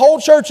shook the whole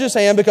church's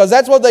hand because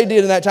that's what they did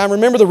in that time.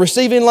 Remember the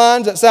receiving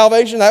lines at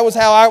salvation? That was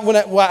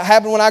what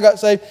happened when I got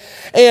saved.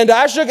 And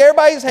I shook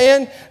everybody's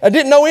hand. I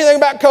didn't know anything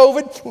about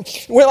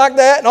COVID. Went like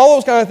that and all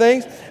those kind of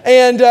things.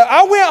 And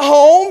I went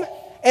home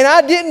and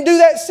I didn't do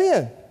that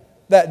sin.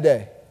 that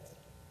day.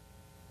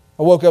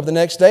 I woke up the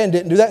next day and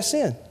didn't do that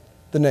sin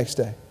the next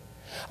day.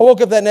 I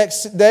woke up that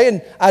next day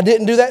and I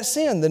didn't do that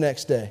sin the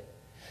next day.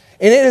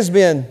 And it has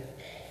been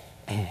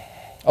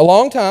a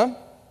long time,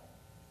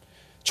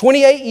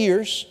 28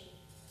 years,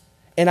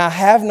 and I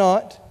have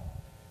not,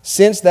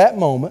 since that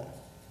moment,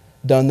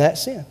 done that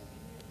sin.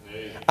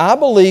 I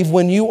believe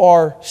when you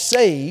are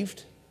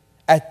saved,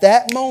 at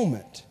that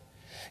moment,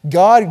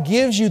 God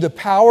gives you the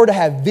power to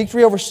have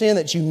victory over sin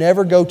that you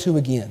never go to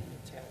again.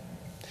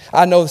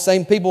 I know the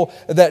same people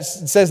that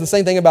says the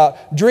same thing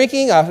about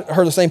drinking. I've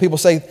heard the same people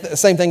say the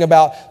same thing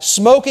about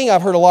smoking.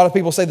 I've heard a lot of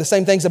people say the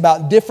same things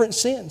about different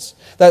sins.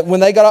 That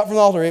when they got up from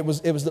the altar, they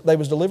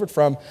was delivered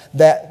from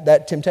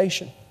that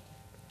temptation.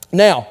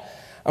 Now,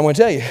 I'm going to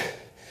tell you,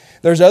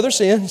 there's other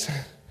sins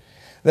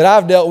that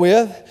I've dealt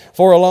with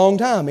for a long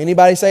time.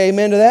 Anybody say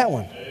amen to that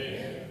one?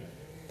 Amen.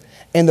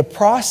 And the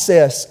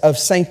process of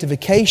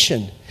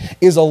sanctification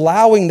is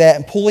allowing that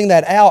and pulling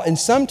that out. And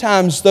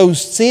sometimes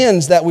those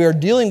sins that we are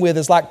dealing with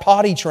is like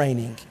potty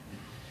training.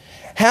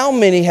 How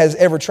many has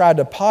ever tried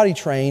to potty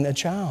train a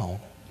child?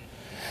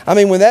 I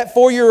mean, when that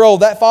 4-year-old,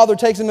 that father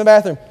takes him in the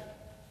bathroom.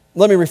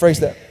 Let me rephrase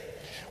that.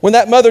 When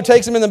that mother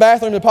takes him in the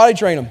bathroom to potty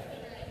train him.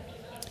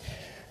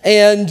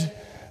 And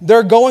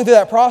they're going through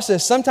that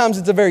process. Sometimes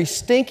it's a very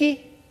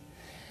stinky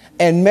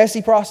and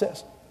messy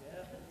process.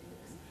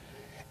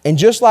 And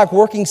just like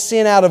working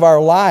sin out of our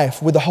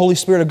life with the Holy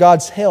Spirit of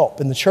God's help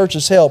and the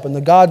church's help and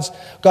the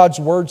God's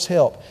Word's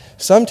help,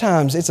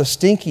 sometimes it's a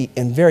stinky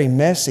and very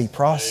messy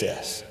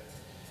process.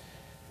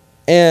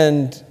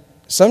 And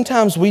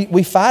sometimes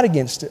we fight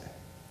against it.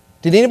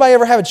 Did anybody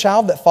ever have a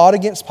child that fought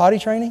against potty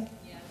training?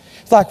 Yeah.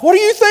 It's like, what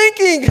are you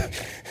thinking?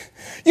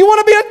 You want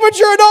to be a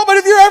mature adult, but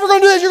if you're ever going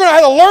to do this, you're going to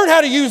have to learn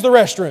how to use the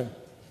restroom.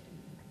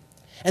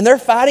 And they're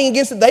fighting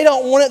against it. They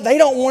don't want it. They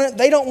don't want it.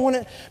 They don't want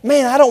it.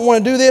 Man, I don't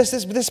want to do this.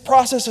 This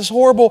process is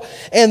horrible.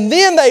 And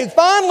then they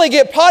finally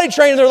get potty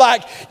trained and they're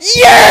like,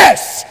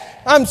 yes!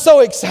 I'm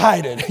so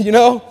excited, you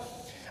know?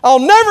 I'll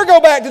never go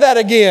back to that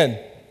again.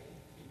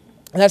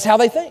 And that's how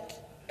they think.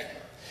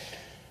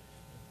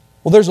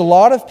 Well, there's a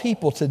lot of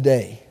people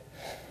today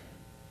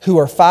who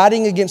are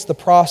fighting against the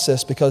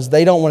process because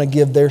they don't want to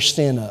give their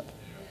sin up.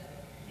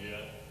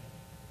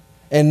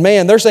 And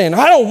man, they're saying,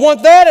 I don't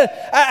want that. And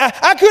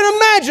I couldn't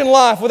imagine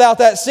life without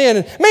that sin.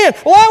 And man,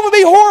 life would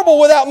be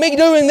horrible without me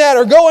doing that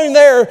or going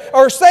there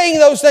or saying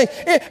those things.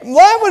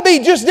 Life would be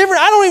just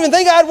different. I don't even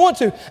think I'd want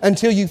to.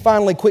 Until you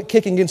finally quit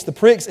kicking against the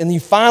pricks and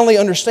you finally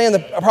understand the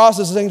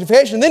process of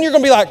sanctification. Then you're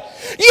going to be like,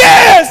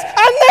 yes,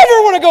 I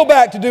never want to go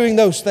back to doing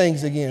those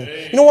things again.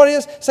 You know what it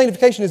is?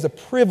 Sanctification is a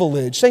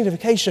privilege.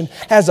 Sanctification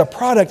has a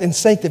product, and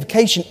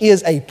sanctification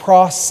is a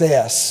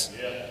process.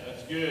 Yeah,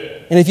 that's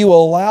good. And if you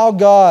will allow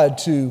God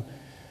to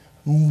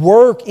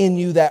work in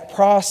you that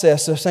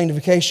process of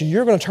sanctification,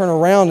 you're going to turn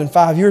around in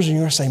 5 years and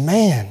you're going to say,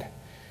 man,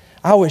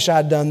 I wish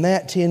I'd done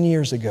that 10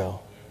 years ago.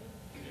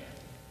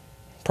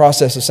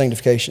 Process of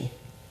sanctification.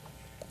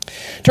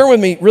 Turn with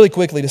me really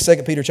quickly to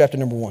 2 Peter chapter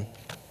number 1.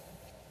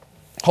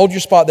 Hold your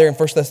spot there in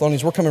 1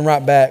 Thessalonians. We're coming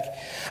right back.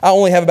 I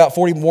only have about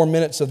 40 more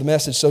minutes of the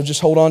message, so just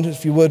hold on to it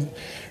if you would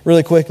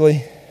really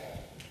quickly.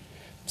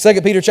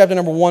 2 Peter chapter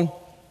number 1,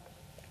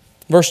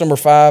 verse number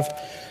 5.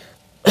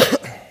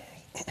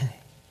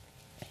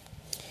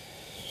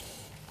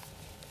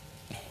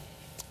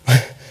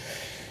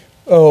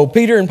 Oh,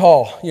 Peter and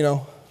Paul, you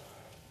know,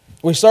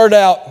 we started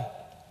out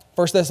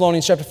 1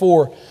 Thessalonians chapter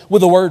 4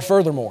 with the word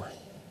furthermore.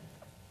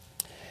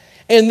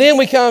 And then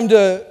we come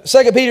to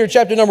 2 Peter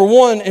chapter number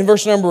 1 and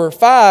verse number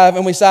 5,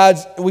 and we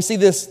see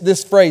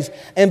this phrase,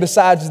 and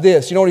besides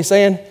this. You know what he's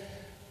saying?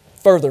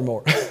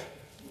 Furthermore.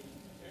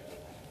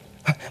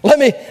 Let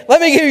me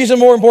give you some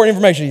more important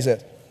information, he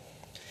says.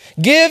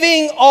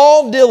 Giving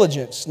all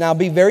diligence. Now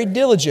be very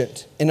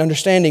diligent in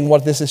understanding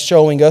what this is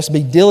showing us.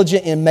 Be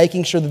diligent in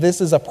making sure that this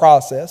is a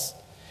process.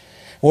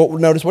 Well,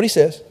 notice what he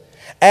says.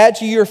 Add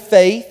to your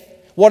faith.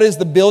 What is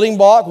the building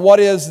block?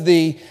 What is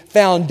the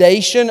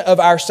foundation of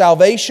our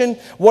salvation?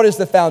 What is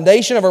the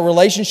foundation of our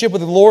relationship with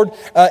the Lord?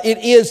 It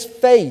is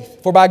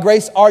faith. For by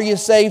grace are you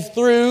saved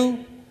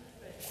through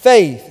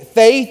faith.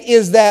 Faith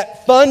is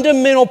that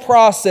fundamental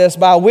process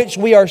by which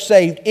we are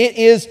saved. It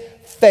is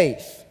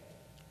faith.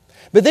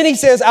 But then he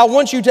says, I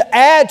want you to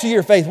add to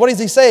your faith. What is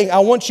he saying?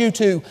 I want you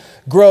to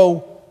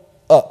grow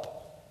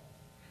up.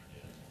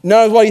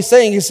 Notice what he's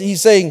saying.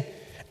 He's saying,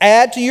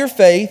 add to your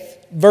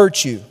faith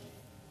virtue,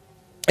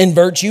 and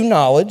virtue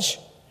knowledge,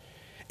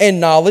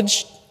 and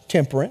knowledge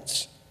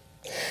temperance,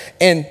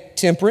 and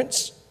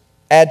temperance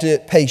add to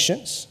it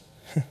patience,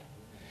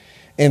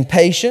 and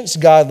patience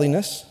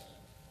godliness,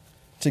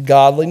 to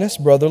godliness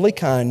brotherly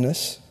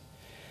kindness,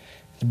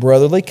 to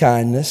brotherly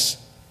kindness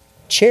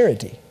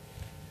charity.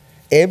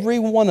 Every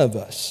one of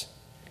us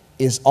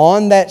is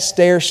on that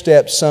stair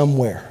step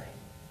somewhere.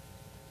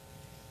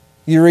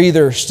 You're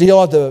either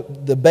still at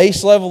the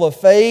base level of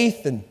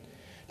faith and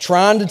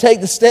trying to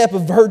take the step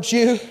of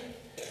virtue,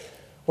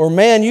 or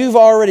man, you've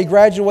already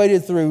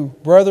graduated through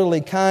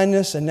brotherly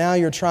kindness and now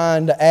you're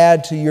trying to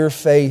add to your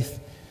faith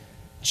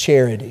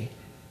charity.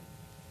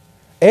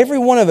 Every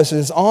one of us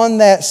is on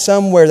that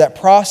somewhere, that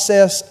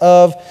process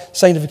of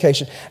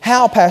sanctification.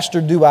 How, Pastor,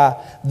 do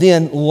I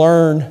then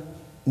learn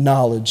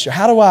knowledge?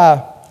 How do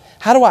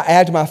I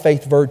add to my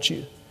faith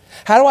virtue?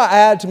 How do I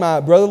add to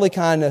my brotherly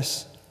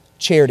kindness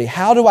charity?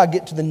 How do I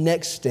get to the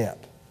next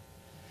step?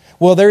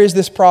 Well, there is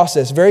this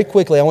process. Very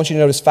quickly, I want you to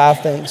notice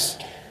 5 things.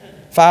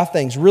 5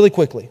 things, really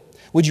quickly.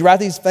 Would you write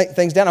these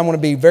things down? I want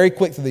to be very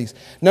quick through these.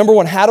 Number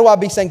 1, how do I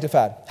be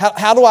sanctified?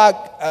 How do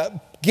I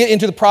get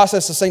into the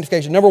process of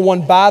sanctification? Number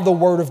 1, by the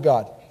Word of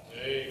God.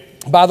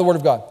 By the Word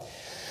of God.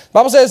 The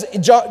Bible says,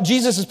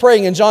 Jesus is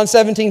praying in John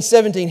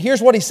 17:17.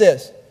 Here's what He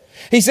says.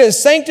 He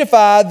says,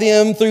 sanctify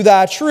them through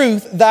thy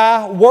truth.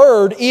 Thy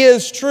word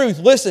is truth.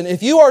 Listen,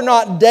 if you are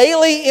not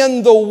daily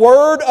in the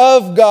Word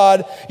of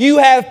God, you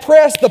have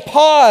pressed the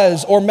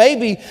pause or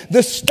maybe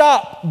the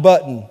stop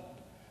button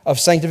of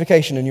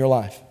sanctification in your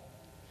life.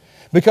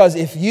 Because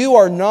if you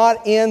are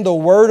not in the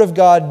Word of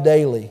God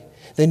daily,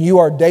 then you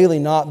are daily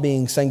not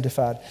being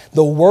sanctified.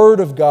 The Word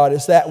of God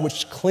is that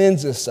which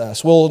cleanses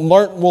us. We'll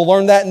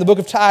learn that in the book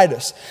of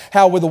Titus,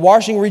 how with the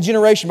washing and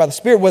regeneration by the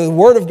Spirit, with the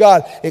Word of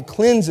God, it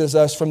cleanses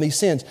us from these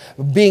sins.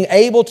 Being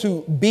able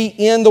to be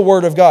in the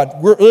Word of God.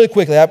 Really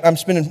quickly, I'm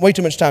spending way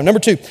too much time. Number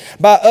 2,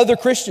 by other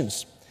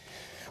Christians.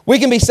 We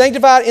can be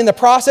sanctified in the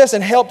process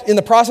and helped in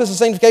the process of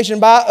sanctification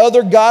by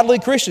other godly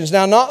Christians.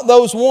 Now, not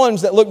those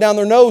ones that look down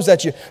their nose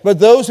at you, but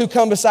those who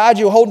come beside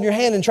you holding your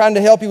hand and trying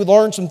to help you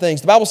learn some things.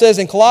 The Bible says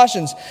in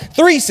Colossians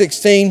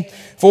 3:16,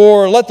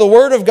 for let the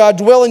word of God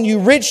dwell in you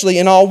richly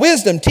in all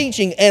wisdom,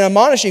 teaching and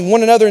admonishing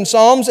one another in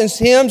psalms and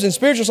hymns and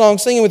spiritual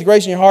songs, singing with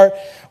grace in your heart,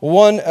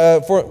 one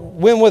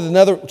with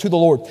another to the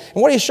Lord.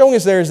 And what He's showing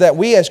us there is that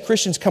we as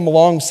Christians come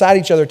alongside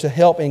each other to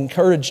help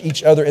encourage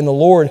each other in the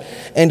Lord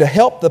and to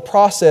help the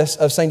process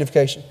of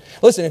sanctification.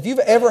 Listen, if you've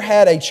ever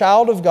had a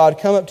child of God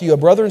come up to you, a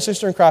brother and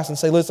sister in Christ, and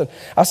say, listen,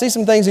 I see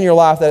some things in your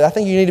life that I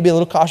think you need to be a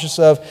little cautious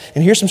of,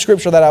 and here's some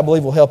scripture that I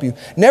believe will help you.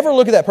 Never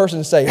look at that person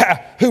and say,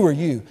 who are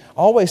you?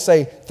 Always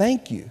say,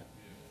 thank you.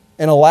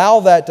 And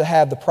allow that to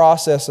have the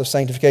process of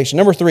sanctification.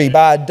 Number 3,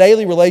 by a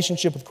daily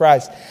relationship with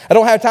Christ. I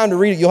don't have time to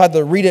read it. You'll have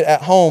to read it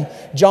at home.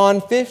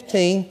 John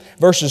 15,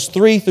 verses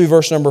 3 through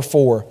verse number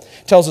 4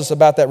 tells us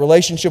about that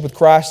relationship with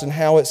Christ and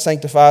how it's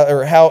sanctified,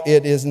 or how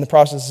it is in the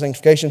process of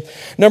sanctification.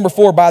 Number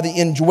 4, by the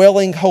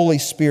indwelling Holy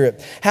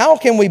Spirit. How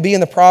can we be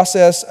in the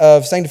process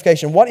of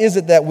sanctification? What is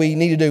it that we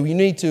need to do? You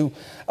need to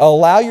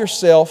allow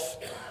yourself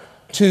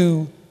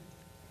to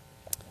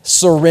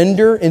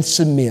surrender and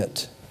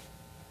submit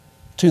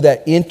to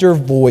that inner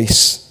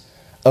voice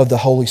of the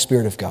Holy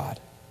Spirit of God.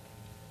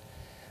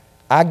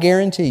 I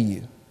guarantee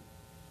you,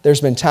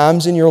 there's been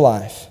times in your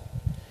life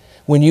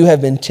when you have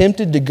been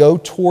tempted to go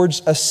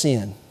towards a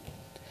sin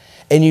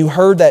and you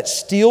heard that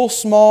still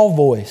small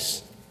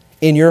voice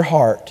in your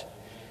heart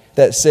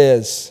that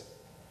says,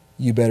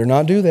 you better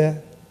not do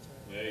that.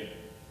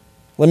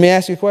 Let me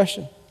ask you a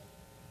question.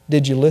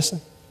 Did you listen?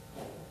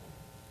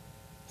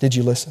 Did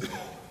you listen?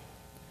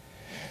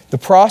 The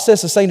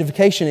process of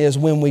sanctification is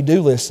when we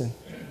do listen.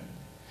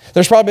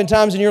 There's probably been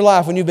times in your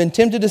life when you've been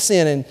tempted to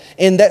sin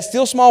and that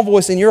still small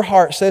voice in your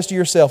heart says to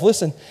yourself,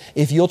 listen,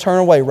 if you'll turn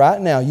away right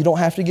now, you don't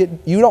have to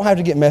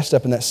get messed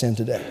up in that sin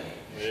today.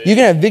 You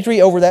can have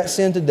victory over that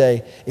sin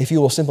today if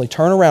you will simply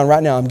turn around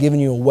right now. I'm giving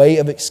you a way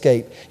of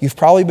escape. You've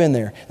probably been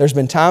there. There's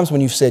been times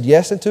when you've said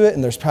yes to it,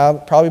 and there's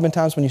probably been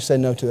times when you've said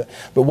no to it.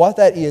 But what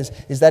that is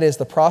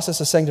the process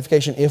of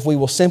sanctification if we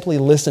will simply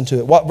listen to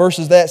it. What verse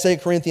is that? 2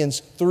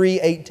 Corinthians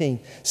 3:18.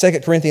 2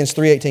 Corinthians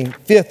 3:18.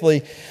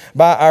 Fifthly,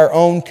 by our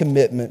own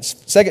commitments.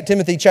 2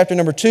 Timothy chapter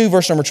number 2,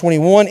 verse number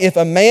 21. If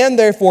a man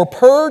therefore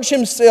purge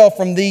himself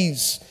from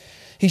these,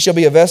 he shall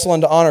be a vessel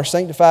unto honor,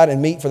 sanctified and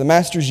meet for the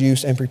master's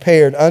use, and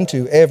prepared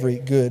unto every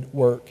good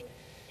work.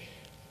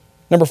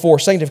 Number 4,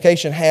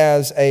 sanctification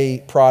has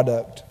a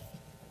product.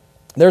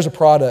 There's a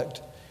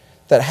product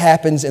that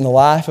happens in the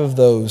life of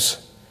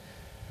those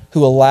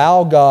who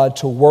allow God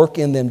to work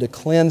in them to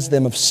cleanse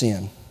them of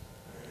sin,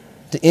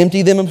 to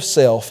empty them of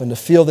self, and to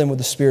fill them with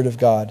the Spirit of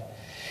God.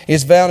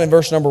 It's found in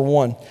verse number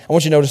 1. I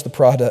want you to notice the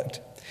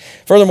product.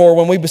 Furthermore,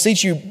 when we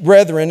beseech you,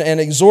 brethren, and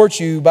exhort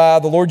you by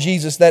the Lord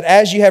Jesus, that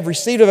as you have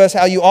received of us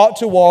how you ought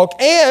to walk,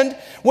 and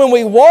when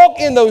we walk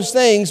in those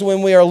things,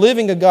 when we are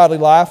living a godly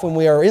life, when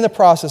we are in the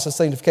process of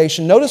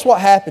sanctification, notice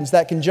what happens,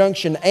 that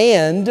conjunction,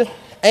 and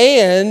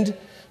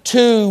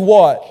to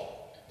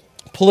what?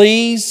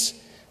 Please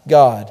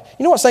God.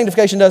 You know what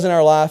sanctification does in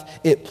our life?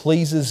 It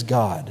pleases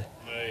God.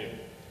 Amen.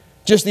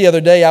 Just the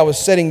other day, I was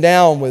sitting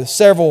down with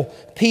several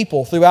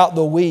people throughout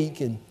the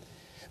week, and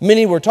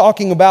many were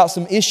talking about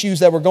some issues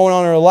that were going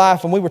on in our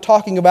life, and we were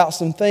talking about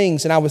some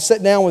things, and I would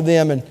sit down with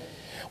them, and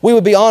we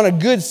would be on a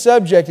good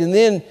subject, and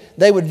then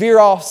they would veer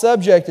off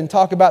subject and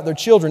talk about their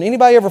children.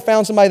 Anybody ever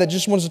found somebody that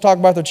just wants to talk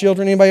about their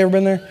children? Anybody ever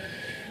been there?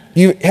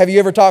 Have you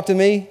ever talked to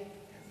me?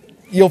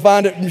 You'll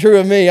find it true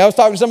of me. I was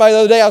talking to somebody the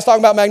other day, I was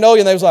talking about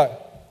Magnolia, and they was like...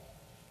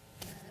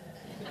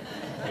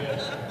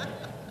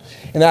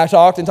 And then I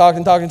talked and talked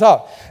and talked and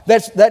talked.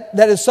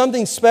 That is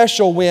something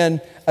special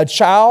when a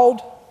child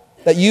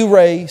that you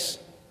raise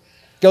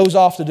goes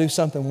off to do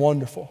something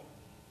wonderful.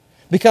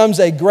 becomes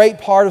a great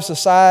part of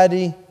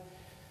society,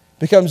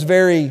 becomes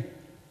very,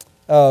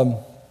 I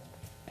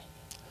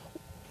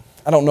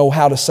don't know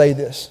how to say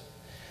this,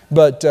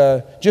 but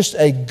just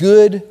a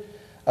good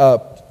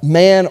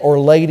man or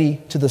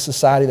lady to the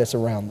society that's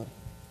around them.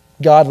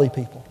 Godly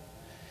people.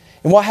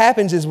 And what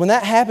happens is when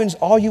that happens,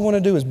 all you want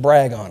to do is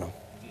brag on them.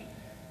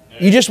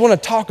 You just want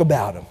to talk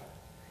about them.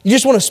 You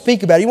just want to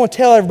speak about it. You want to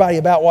tell everybody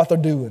about what they're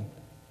doing.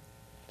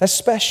 That's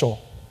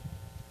special.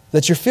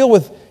 That you're filled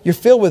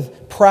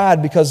with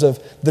pride because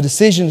of the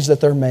decisions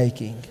that they're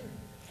making.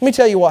 Let me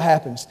tell you what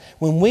happens.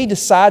 When we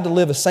decide to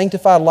live a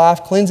sanctified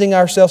life, cleansing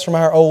ourselves from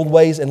our old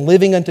ways and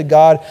living unto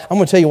God, I'm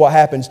going to tell you what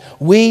happens.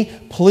 We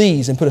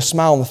please and put a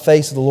smile on the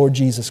face of the Lord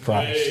Jesus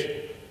Christ.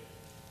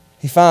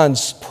 He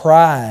finds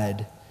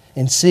pride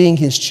in seeing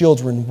His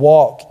children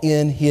walk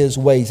in His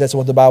ways. That's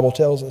what the Bible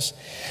tells us.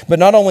 But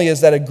not only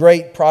is that a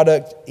great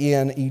product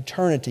in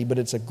eternity, but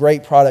it's a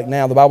great product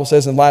now. The Bible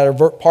says in the latter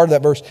part of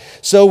that verse,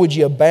 so would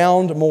ye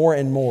abound more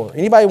and more.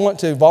 Anybody want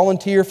to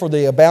volunteer for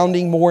the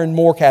abounding more and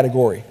more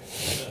category?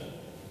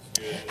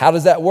 How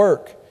does that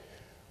work?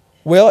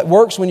 Well, it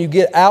works when you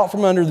get out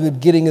from under the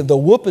getting of the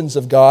whoopings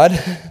of God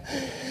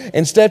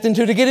and stepped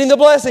into the getting the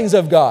blessings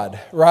of God,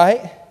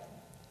 right?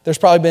 There's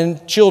probably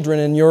been children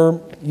in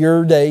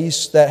your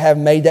days that have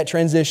made that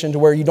transition to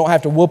where you don't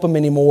have to whoop them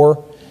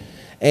anymore.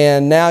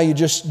 And now you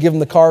just give them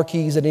the car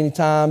keys at any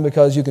time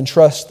because you can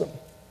trust them.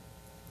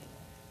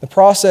 The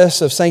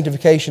process of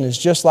sanctification is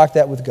just like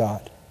that with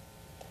God.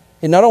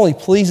 It not only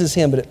pleases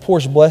Him, but it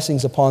pours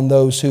blessings upon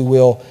those who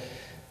will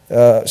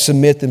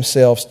submit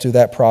themselves to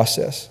that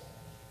process.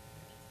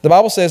 The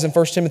Bible says in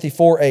 1 Timothy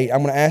 4:8,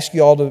 I'm going to ask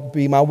you all to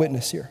be my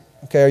witness here.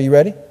 Okay, are you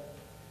ready?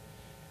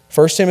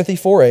 1 Timothy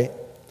 4:8.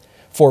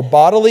 For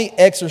bodily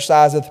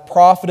exerciseth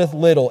profiteth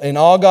little. And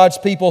all God's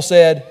people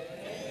said,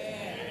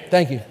 amen.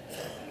 Thank you.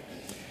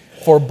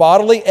 For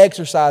bodily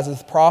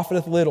exerciseth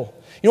profiteth little.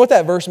 You know what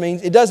that verse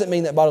means? It doesn't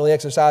mean that bodily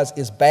exercise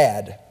is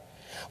bad.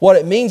 What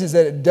it means is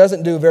that it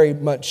doesn't do very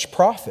much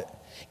profit.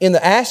 In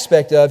the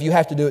aspect of you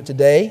have to do it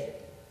today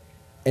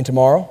and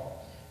tomorrow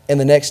and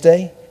the next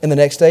day and the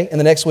next day and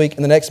the next week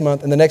and the next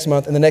month and the next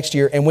month and the next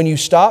year. And when you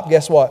stop,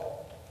 guess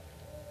what?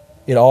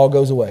 It all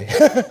goes away.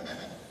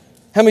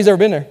 How many's ever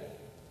been there?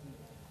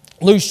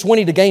 Lose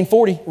 20 to gain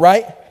 40,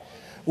 right?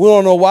 We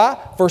don't know why.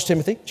 1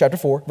 Timothy chapter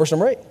 4, verse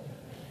number 8.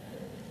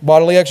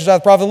 Bodily exercise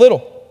profit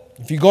little.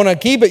 If you're going to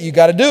keep it, you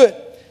got to do it.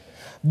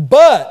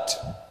 But,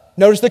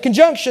 notice the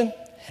conjunction.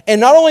 And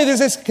not only is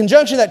this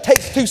conjunction that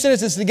takes two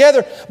sentences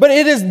together, but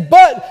it is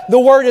but. The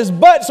word is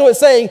but, so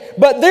it's saying,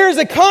 but there's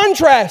a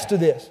contrast to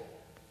this.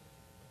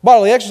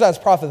 Bodily exercise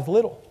profiteth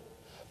little.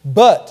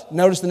 But,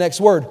 notice the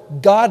next word,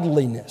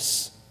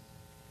 godliness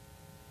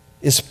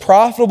is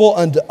profitable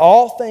unto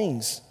all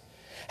things,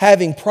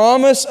 having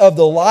promise of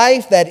the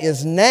life that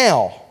is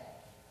now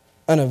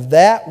and of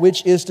that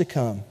which is to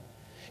come.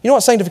 You know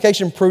what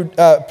sanctification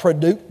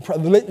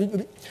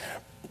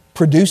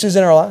produces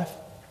in our life?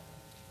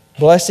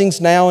 Blessings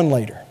now and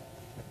later.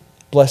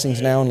 Blessings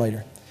now and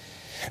later.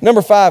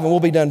 Number 5, and we'll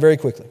be done very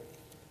quickly.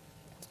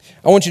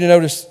 I want you to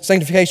notice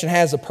sanctification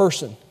has a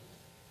person.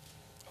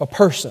 A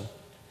person.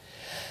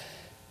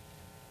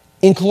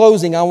 In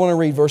closing, I want to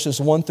read verses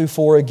 1 through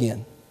 4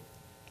 again.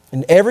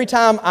 And every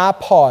time I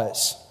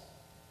pause,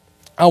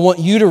 I want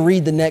you to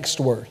read the next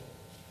word.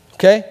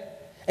 Okay?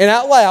 And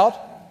out loud.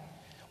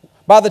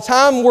 By the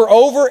time we're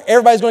over,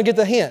 everybody's going to get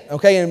the hint.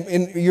 Okay?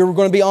 And you're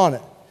going to be on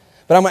it.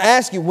 But I'm going to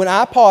ask you, when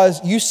I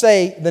pause, you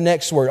say the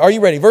next word. Are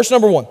you ready? Verse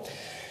number 1.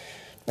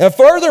 And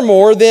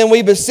furthermore, then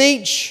we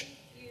beseech,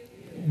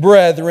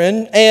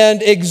 brethren,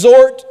 and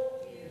exhort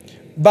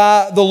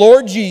by the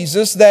Lord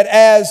Jesus, that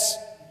as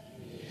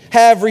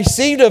have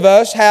received of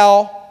us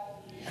how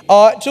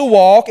ought to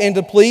walk and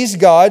to please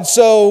God,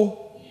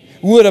 so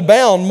would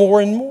abound more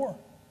and more.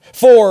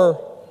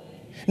 For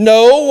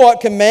know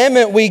what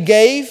commandment we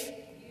gave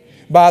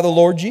by the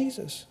Lord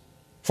Jesus.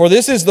 For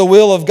this is the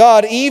will of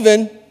God,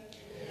 even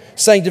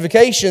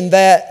sanctification,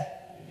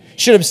 that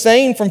should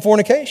abstain from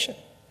fornication.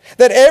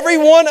 That every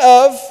one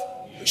of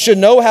should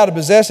know how to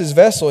possess his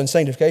vessel in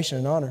sanctification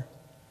and honor.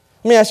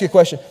 Let me ask you a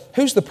question.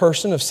 Who's the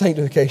person of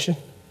sanctification?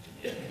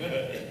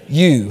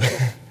 You.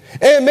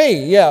 And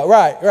me. Yeah,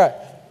 right.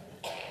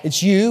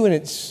 It's you and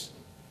it's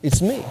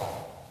me.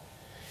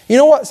 You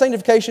know what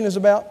sanctification is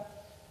about?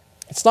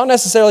 It's not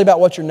necessarily about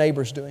what your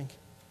neighbor's doing.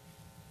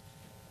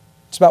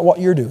 It's about what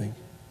you're doing.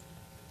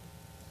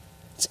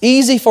 It's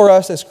easy for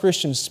us as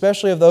Christians,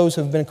 especially of those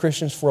who have been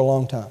Christians for a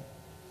long time,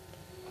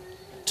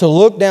 to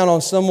look down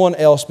on someone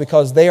else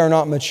because they are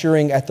not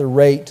maturing at the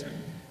rate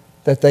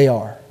that they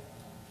are.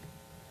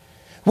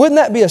 Wouldn't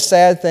that be a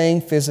sad thing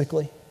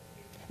physically?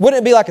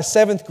 Wouldn't it be like a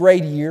 7th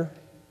grade year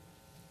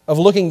of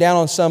looking down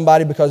on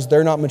somebody because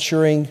they're not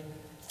maturing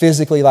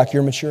physically like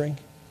you're maturing?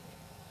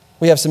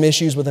 We have some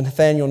issues with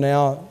Nathaniel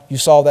now. You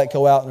saw that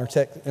go out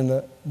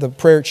in the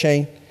prayer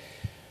chain.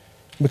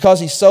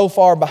 Because he's so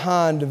far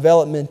behind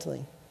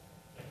developmentally,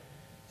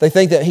 they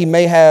think that he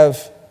may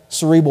have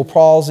cerebral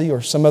palsy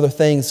or some other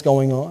things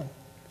going on.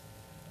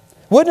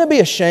 Wouldn't it be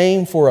a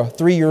shame for a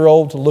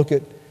 3-year-old to look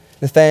at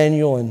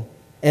Nathaniel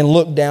and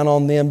look down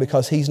on them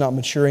because he's not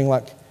maturing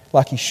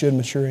like he should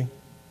maturing,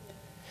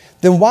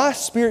 then why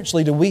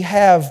spiritually do we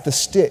have the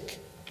stick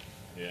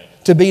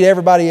to beat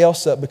everybody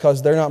else up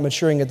because they're not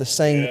maturing at the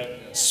same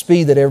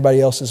speed that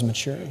everybody else is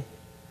maturing?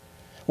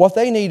 What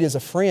they need is a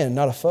friend,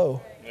 not a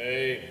foe.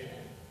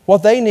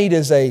 What they need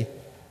is a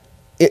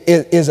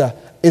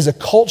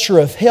culture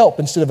of help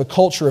instead of a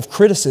culture of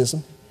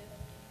criticism.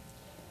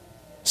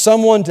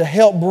 Someone to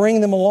help bring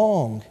them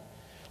along.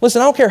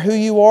 Listen, I don't care who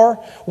you are,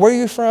 where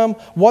you're from,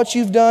 what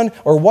you've done,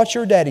 or what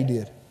your daddy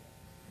did.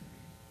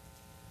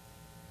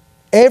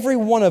 Every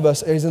one of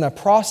us is in a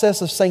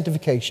process of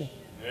sanctification.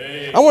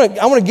 I want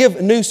to give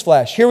a news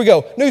flash. Here we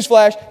go. News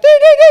flash. Ding, ding,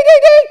 ding,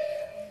 ding,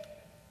 ding.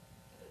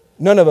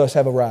 None of us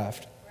have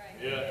arrived.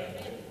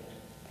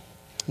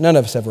 None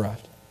of us have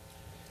arrived.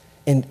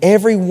 And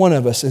every one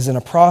of us is in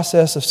a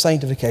process of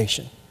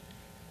sanctification.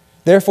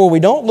 Therefore, we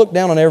don't look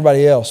down on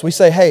everybody else. We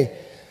say, hey,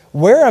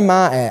 where am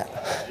I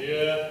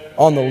at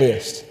on the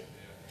list?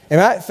 Am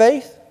I at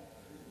faith?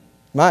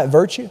 Am I at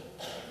virtue?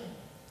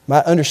 Am I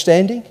at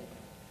understanding?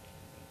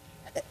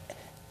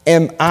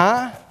 Am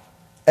I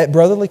at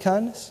brotherly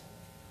kindness?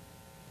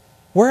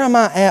 Where am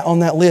I at on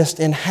that list,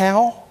 and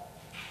how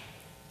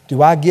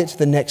do I get to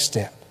the next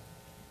step?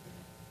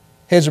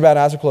 Heads are bowed,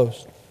 eyes are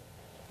closed.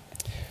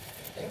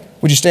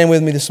 Would you stand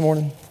with me this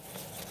morning?